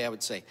 And my dad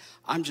would say,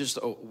 I'm just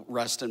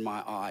resting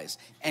my eyes.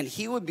 And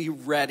he would be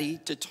ready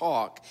to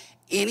talk.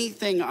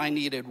 Anything I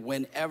needed,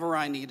 whenever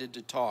I needed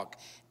to talk,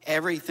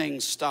 everything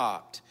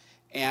stopped.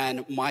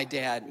 And my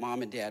dad,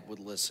 mom and dad would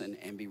listen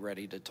and be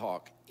ready to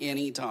talk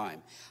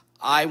anytime.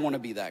 I want to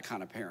be that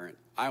kind of parent.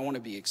 I want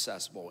to be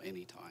accessible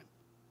anytime.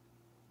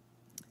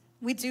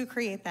 We do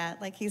create that,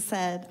 like he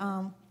said.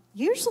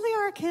 Usually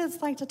our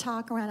kids like to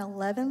talk around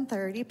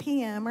 11:30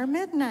 p.m. or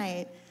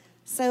midnight.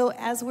 So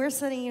as we're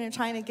sitting,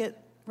 trying to get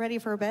ready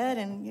for bed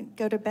and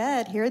go to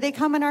bed, here they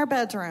come in our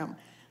bedroom.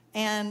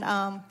 And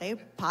they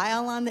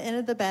pile on the end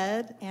of the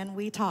bed, and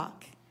we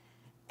talk.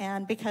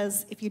 And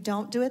because if you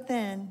don't do it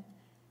then,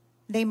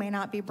 they may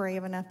not be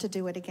brave enough to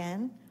do it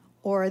again.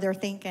 Or they're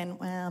thinking,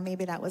 well,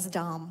 maybe that was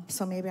dumb,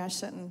 so maybe I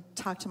shouldn't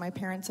talk to my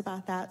parents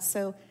about that.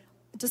 So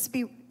just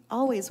be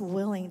always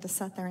willing to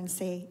sit there and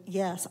say,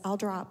 yes, I'll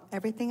drop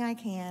everything I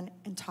can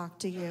and talk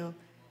to you.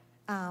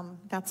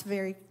 That's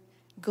very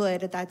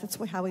good. That's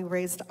how we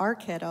raised our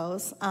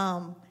kiddos.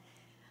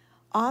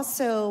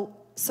 Also,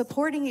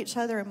 supporting each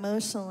other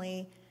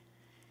emotionally.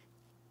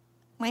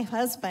 My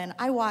husband,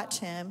 I watch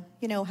him.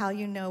 You know how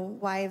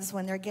wives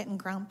when they're getting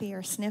grumpy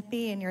or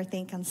snippy and you're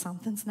thinking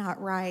something's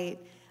not right.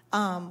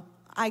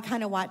 I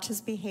kind of watch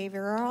his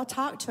behavior, or I'll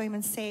talk to him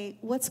and say,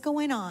 what's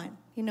going on?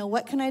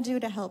 What can I do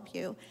to help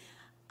you?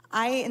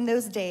 I, in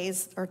those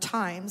days or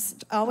times,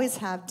 always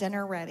have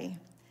dinner ready.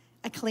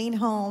 A clean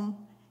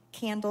home,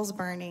 candles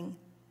burning.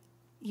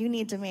 You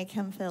need to make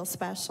him feel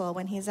special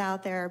when he's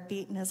out there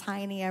beating his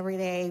hiney every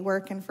day,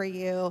 working for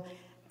you,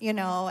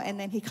 and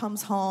then he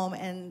comes home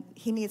and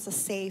he needs a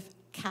safe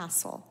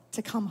castle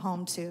to come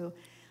home to.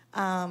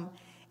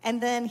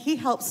 And then he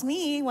helps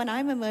me when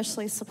I'm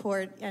emotionally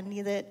supported and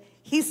need it.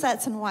 He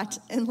sits and watches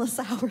endless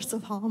hours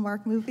of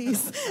Hallmark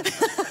movies.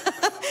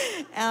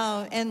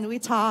 And we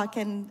talk,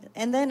 and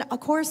then, of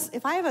course,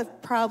 if I have a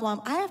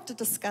problem, I have to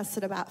discuss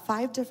it about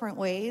 5 different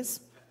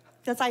ways,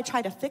 because I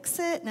try to fix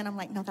it, and then I'm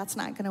like, no, that's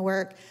not going to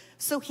work.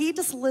 So he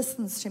just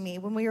listens to me.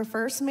 When we were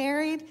first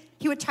married,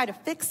 he would try to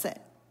fix it.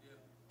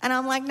 And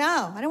I'm like,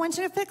 no, I don't want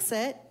you to fix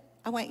it.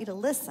 I want you to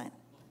listen.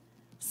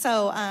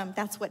 So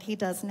that's what he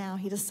does now.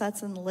 He just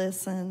sits and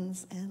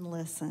listens and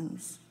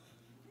listens.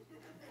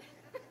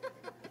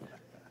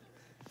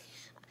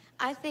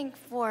 I think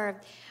for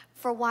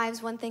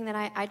wives, one thing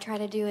that I try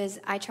to do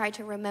is I try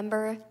to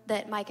remember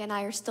that Micah and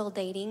I are still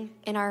dating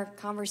in our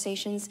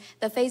conversations.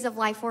 The phase of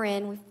life we're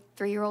in,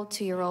 3-year-old,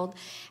 2-year-old,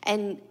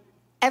 and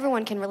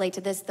everyone can relate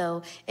to this,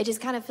 though. It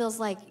just kind of feels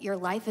like your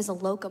life is a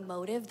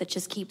locomotive that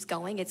just keeps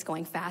going. It's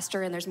going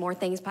faster, and there's more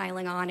things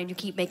piling on, and you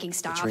keep making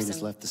stops. The train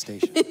has left the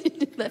station.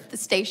 Left the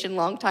station a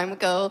long time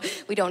ago.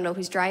 We don't know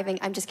who's driving.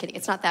 I'm just kidding.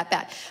 It's not that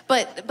bad.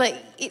 But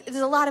there's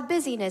a lot of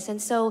busyness,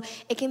 and so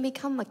it can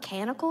become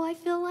mechanical, I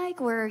feel like,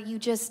 where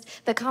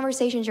the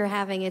conversations you're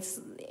having,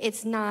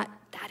 it's not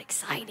that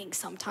exciting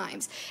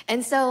sometimes.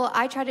 And so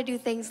I try to do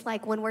things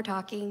like when we're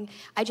talking,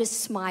 I just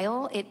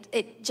smile.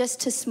 It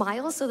just to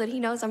smile so that he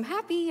knows I'm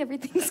happy,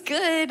 everything's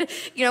good.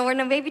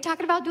 We're maybe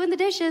talking about doing the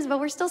dishes, but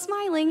we're still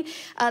smiling.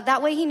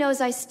 That way he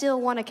knows I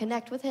still want to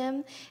connect with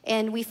him,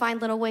 and we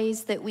find little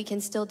ways that we can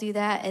still do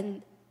that.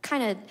 And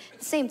kind of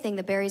the same thing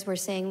the Berries were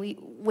saying,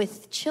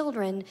 with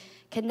children,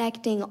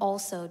 connecting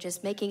also,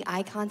 just making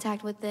eye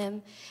contact with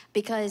them,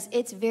 because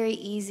it's very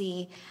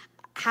easy.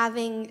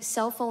 Having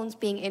cell phones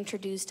being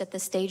introduced at the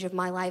stage of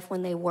my life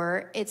when they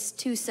were, it's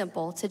too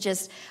simple to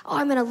just,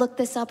 I'm going to look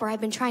this up, or I've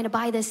been trying to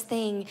buy this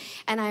thing.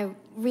 And I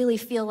really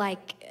feel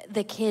like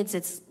the kids,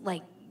 it's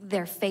like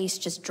their face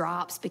just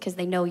drops because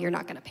they know you're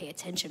not going to pay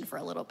attention for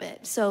a little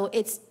bit. So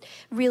it's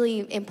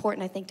really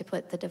important, I think, to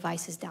put the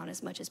devices down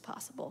as much as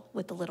possible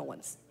with the little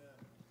ones.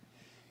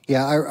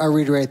 Yeah, I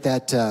reiterate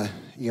that,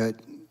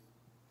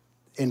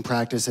 in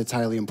practice, it's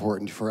highly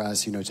important for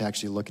us, to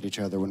actually look at each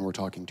other when we're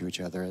talking to each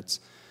other. It's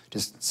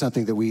just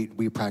something that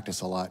we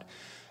practice a lot.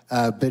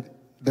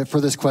 But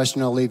for this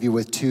question, I'll leave you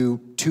with two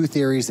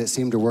theories that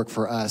seem to work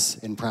for us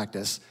in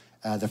practice.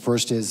 The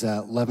first is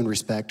love and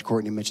respect.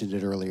 Courtney mentioned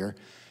it earlier.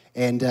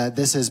 And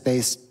this is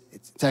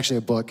it's actually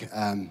a book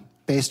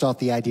based off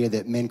the idea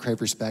that men crave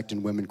respect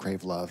and women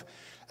crave love.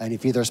 And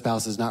if either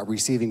spouse is not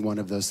receiving one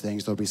of those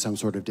things, there'll be some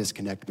sort of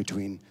disconnect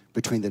between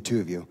the two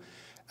of you.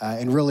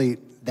 And really,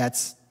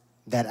 that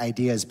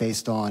idea is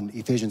based on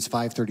Ephesians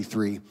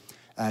 5:33.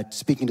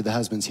 Speaking to the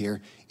husbands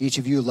here, each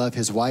of you love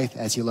his wife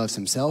as he loves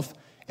himself,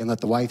 and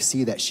let the wife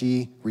see that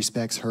she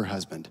respects her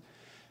husband.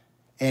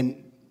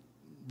 And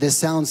this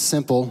sounds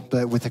simple,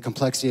 but with the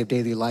complexity of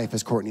daily life,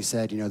 as Courtney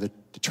said,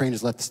 the train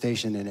has left the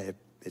station and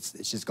it's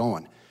just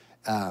going.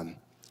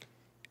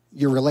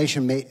 Your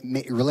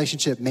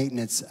relationship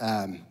maintenance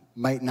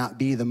might not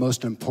be the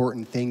most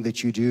important thing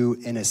that you do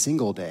in a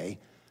single day,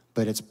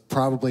 but it's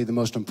probably the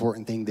most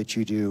important thing that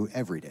you do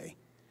every day.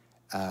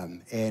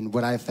 And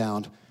what I've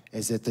found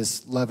is that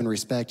this love and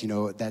respect,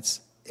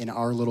 that's in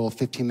our little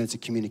 15 minutes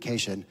of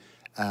communication.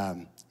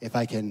 If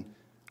I can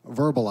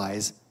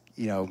verbalize,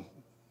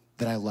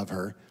 that I love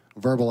her,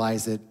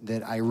 verbalize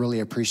that I really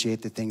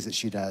appreciate the things that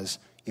she does,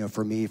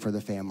 for me, for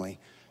the family.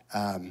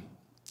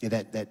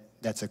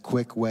 That's a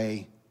quick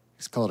way.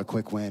 Let's call it a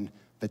quick win,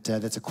 but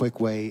that's a quick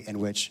way in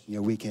which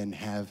we can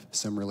have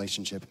some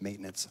relationship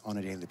maintenance on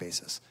a daily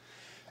basis.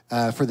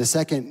 For the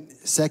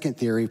second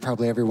theory,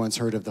 probably everyone's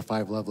heard of the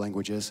 5 love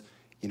languages.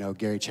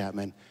 Gary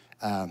Chapman.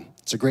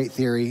 It's a great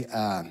theory.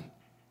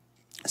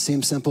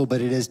 Seems simple,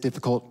 but it is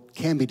difficult.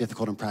 Can be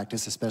difficult in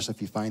practice, especially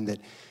if you find that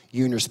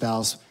you and your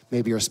spouse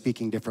maybe are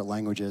speaking different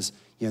languages.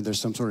 There's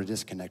some sort of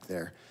disconnect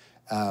there.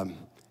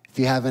 If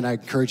you haven't, I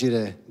encourage you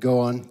to go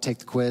on, take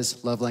the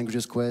quiz, love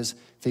languages quiz,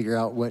 figure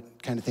out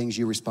what kind of things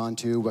you respond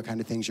to, what kind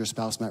of things your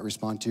spouse might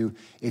respond to,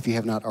 if you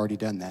have not already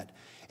done that.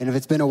 And if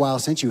it's been a while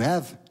since you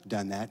have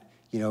done that,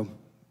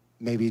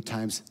 maybe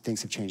times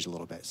things have changed a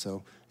little bit.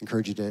 So I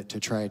encourage you to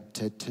try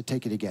to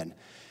take it again.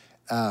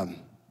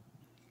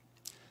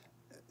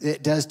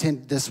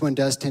 This one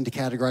does tend to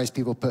categorize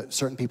people, put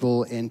certain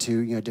people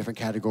into different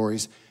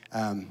categories.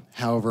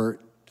 However,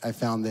 I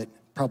found that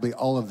probably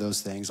all of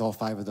those things, all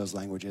 5 of those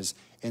languages,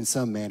 in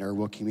some manner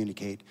will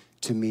communicate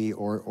to me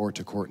or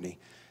to Courtney.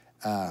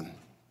 And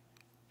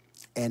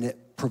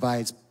it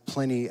provides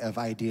plenty of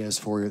ideas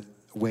for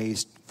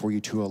ways for you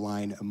to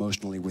align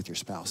emotionally with your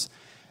spouse.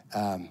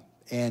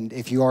 And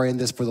if you are in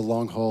this for the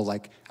long haul,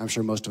 like I'm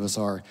sure most of us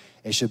are,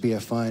 it should be a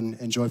fun,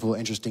 enjoyable,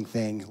 interesting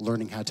thing,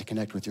 learning how to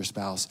connect with your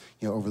spouse,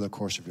 over the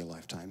course of your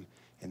lifetime.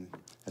 And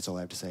that's all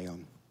I have to say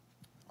on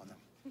them.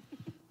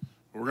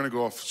 We're going to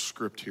go off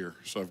script here.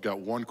 So I've got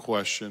one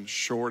question,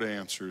 short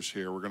answers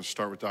here. We're going to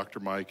start with Dr.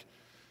 Mike,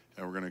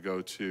 and we're going to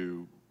go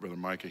to Brother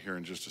Micah here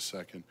in just a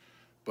second.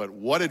 But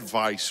what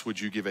advice would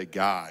you give a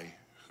guy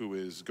who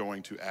is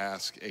going to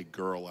ask a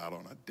girl out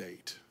on a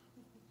date?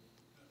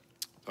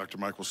 Dr.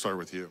 Mike, we'll start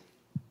with you.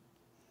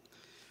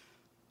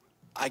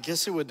 I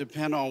guess it would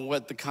depend on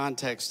what the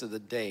context of the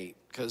date,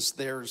 because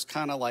there's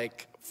kind of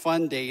like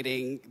fun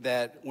dating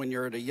that when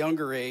you're at a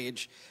younger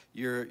age,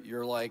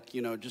 you're like,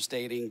 just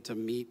dating to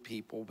meet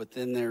people. But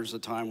then there's a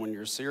time when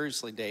you're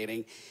seriously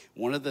dating.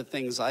 One of the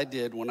things I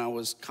did when I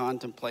was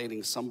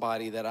contemplating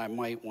somebody that I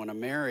might want to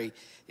marry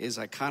is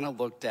I kind of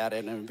looked at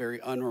it in a very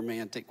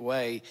unromantic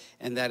way,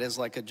 and that is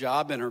like a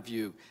job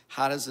interview.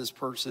 How does this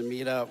person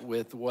meet up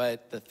with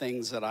what the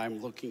things that I'm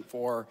looking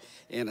for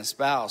in a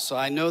spouse? So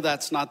I know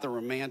that's not the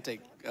romantic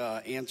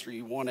answer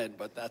you wanted,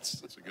 but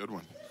that's a good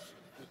one.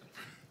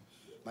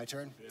 My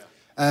turn?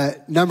 Yeah.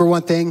 Number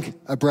one thing,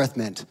 a breath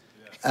mint.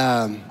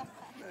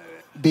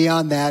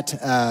 Beyond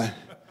that,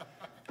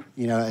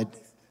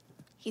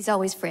 He's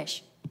always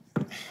fresh.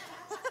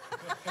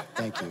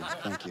 Thank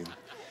you.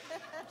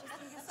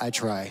 I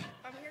try.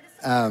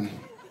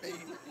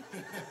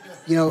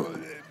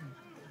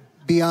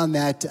 Beyond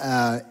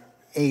that,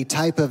 a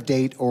type of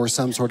date or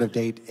some sort of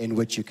date in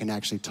which you can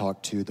actually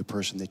talk to the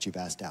person that you've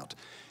asked out.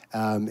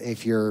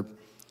 If you're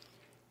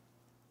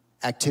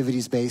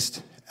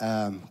activities-based,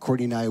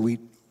 Courtney and I,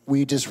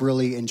 we just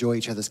really enjoy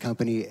each other's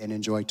company and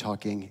enjoy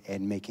talking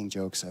and making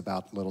jokes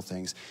about little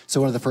things.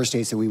 So one of the first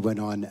dates that we went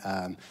on,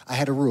 I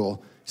had a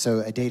rule. So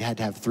a date had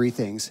to have 3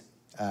 things,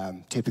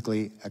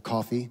 typically a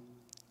coffee,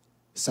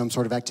 some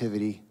sort of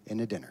activity,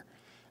 and a dinner.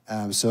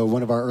 So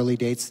one of our early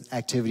dates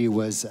activity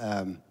was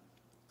an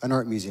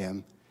art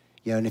museum.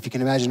 And if you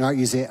can imagine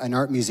an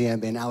art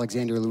museum in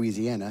Alexandria,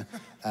 Louisiana,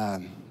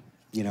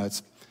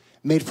 it's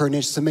made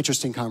for some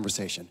interesting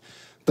conversation.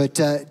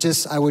 But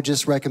I would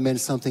just recommend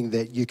something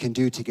that you can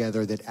do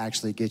together that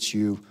actually gets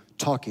you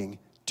talking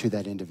to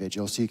that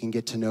individual so you can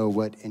get to know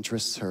what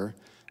interests her,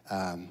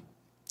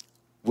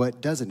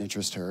 what doesn't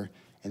interest her,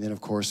 and then,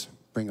 of course,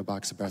 bring a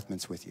box of breath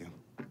mints with you.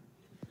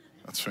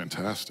 That's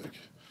fantastic.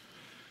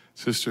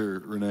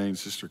 Sister Renee and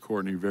Sister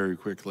Courtney, very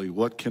quickly,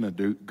 what can a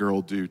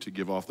girl do to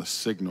give off the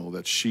signal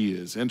that she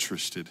is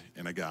interested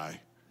in a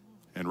guy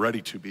and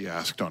ready to be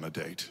asked on a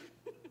date?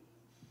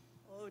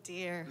 Oh,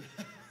 dear.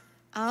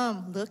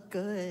 Look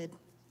good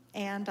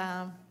and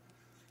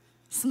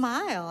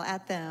smile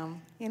at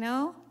them,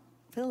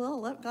 put a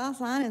little lip gloss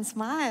on and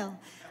smile.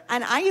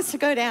 And I used to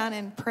go down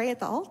and pray at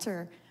the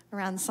altar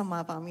around some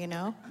of them,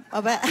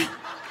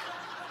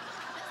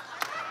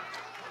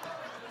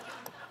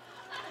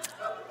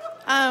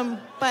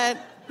 but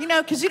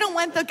because you don't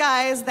want the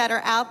guys that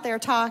are out there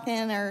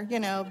talking or,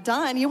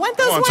 done. You want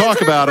those ones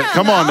talk about it.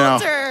 Come on now.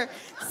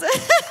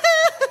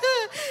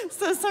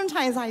 So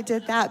sometimes I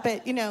did that,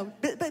 but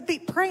be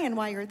praying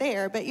while you're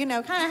there, but kind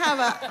of have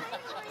a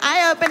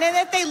eye open. And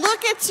if they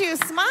look at you,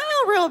 smile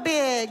real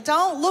big.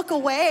 Don't look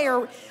away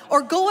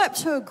or go up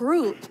to a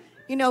group.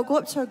 Go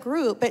up to a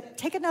group, but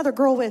take another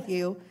girl with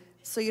you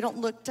so you don't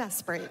look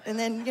desperate. And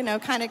then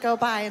kind of go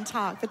by and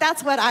talk. But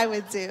that's what I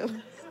would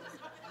do.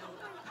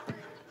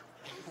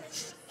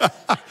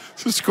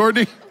 Sister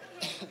Courtney?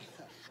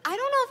 I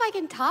don't know if if I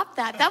can top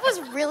that. That was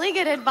really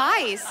good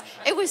advice.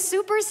 It was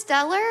super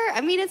stellar.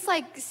 I mean, it's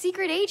like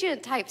secret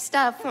agent type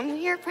stuff from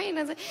here praying.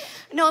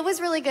 No, it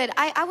was really good.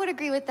 I would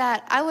agree with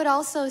that. I would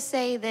also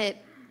say that,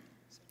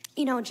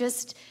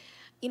 just,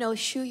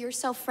 show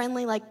yourself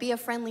friendly, like be a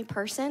friendly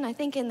person. I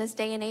think in this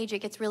day and age, it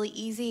gets really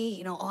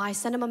easy, I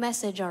send them a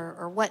message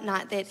or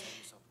whatnot that,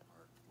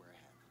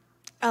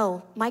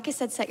 oh, Micah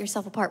said set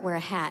yourself apart, wear a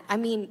hat. I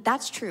mean,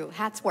 that's true.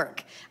 Hats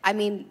work. I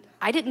mean,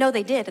 I didn't know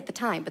they did at the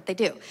time, but they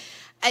do.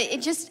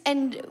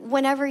 And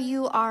whenever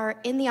you are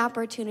in the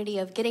opportunity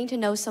of getting to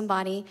know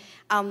somebody,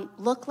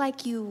 look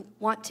like you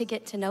want to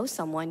get to know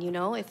someone,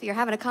 If you're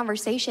having a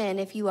conversation,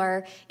 if you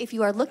are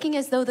looking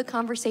as though the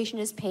conversation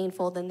is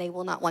painful, then they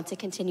will not want to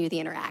continue the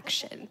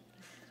interaction.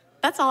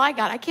 That's all I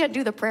got. I can't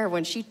do the prayer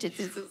when she did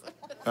this.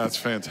 That's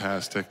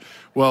fantastic.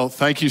 Well,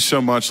 thank you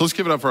so much. Let's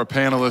give it up for our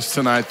panelists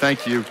tonight.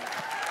 Thank you.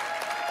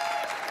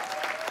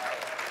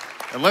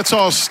 And let's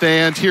all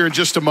stand here in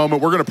just a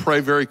moment. We're going to pray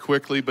very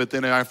quickly, but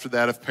then after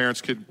that, if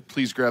parents could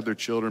please grab their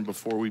children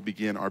before we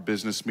begin our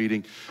business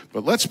meeting.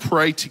 But let's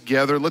pray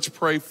together. Let's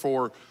pray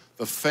for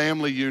the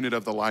family unit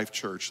of the Life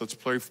Church. Let's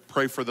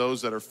pray for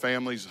those that are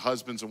families,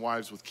 husbands and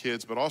wives with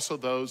kids, but also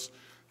those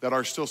that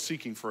are still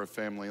seeking for a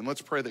family. And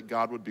let's pray that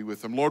God would be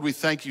with them. Lord, we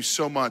thank you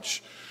so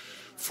much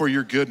for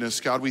your goodness.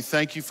 God, we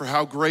thank you for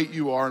how great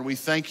you are. And we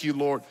thank you,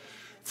 Lord,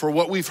 for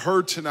what we've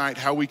heard tonight,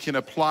 how we can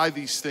apply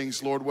these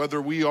things, Lord,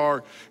 whether we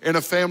are in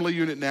a family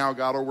unit now,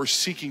 God, or we're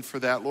seeking for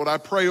that. Lord, I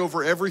pray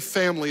over every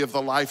family of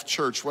the Life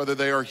Church, whether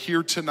they are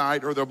here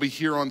tonight or they'll be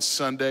here on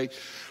Sunday.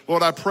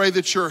 Lord, I pray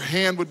that your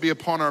hand would be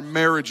upon our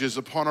marriages,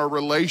 upon our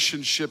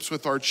relationships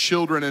with our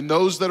children and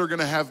those that are going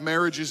to have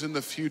marriages in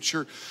the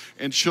future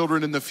and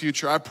children in the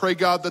future. I pray,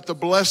 God, that the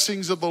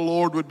blessings of the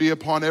Lord would be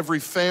upon every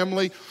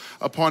family,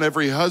 upon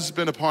every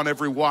husband, upon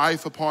every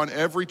wife, upon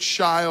every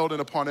child, and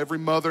upon every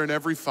mother and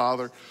every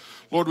father.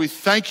 Lord, we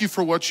thank you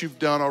for what you've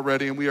done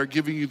already, and we are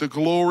giving you the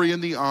glory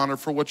and the honor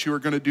for what you are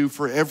going to do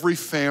for every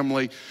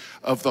family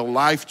of the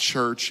Life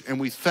Church. And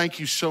we thank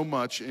you so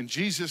much. In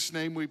Jesus'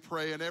 name we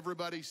pray, and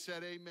everybody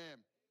said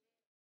amen.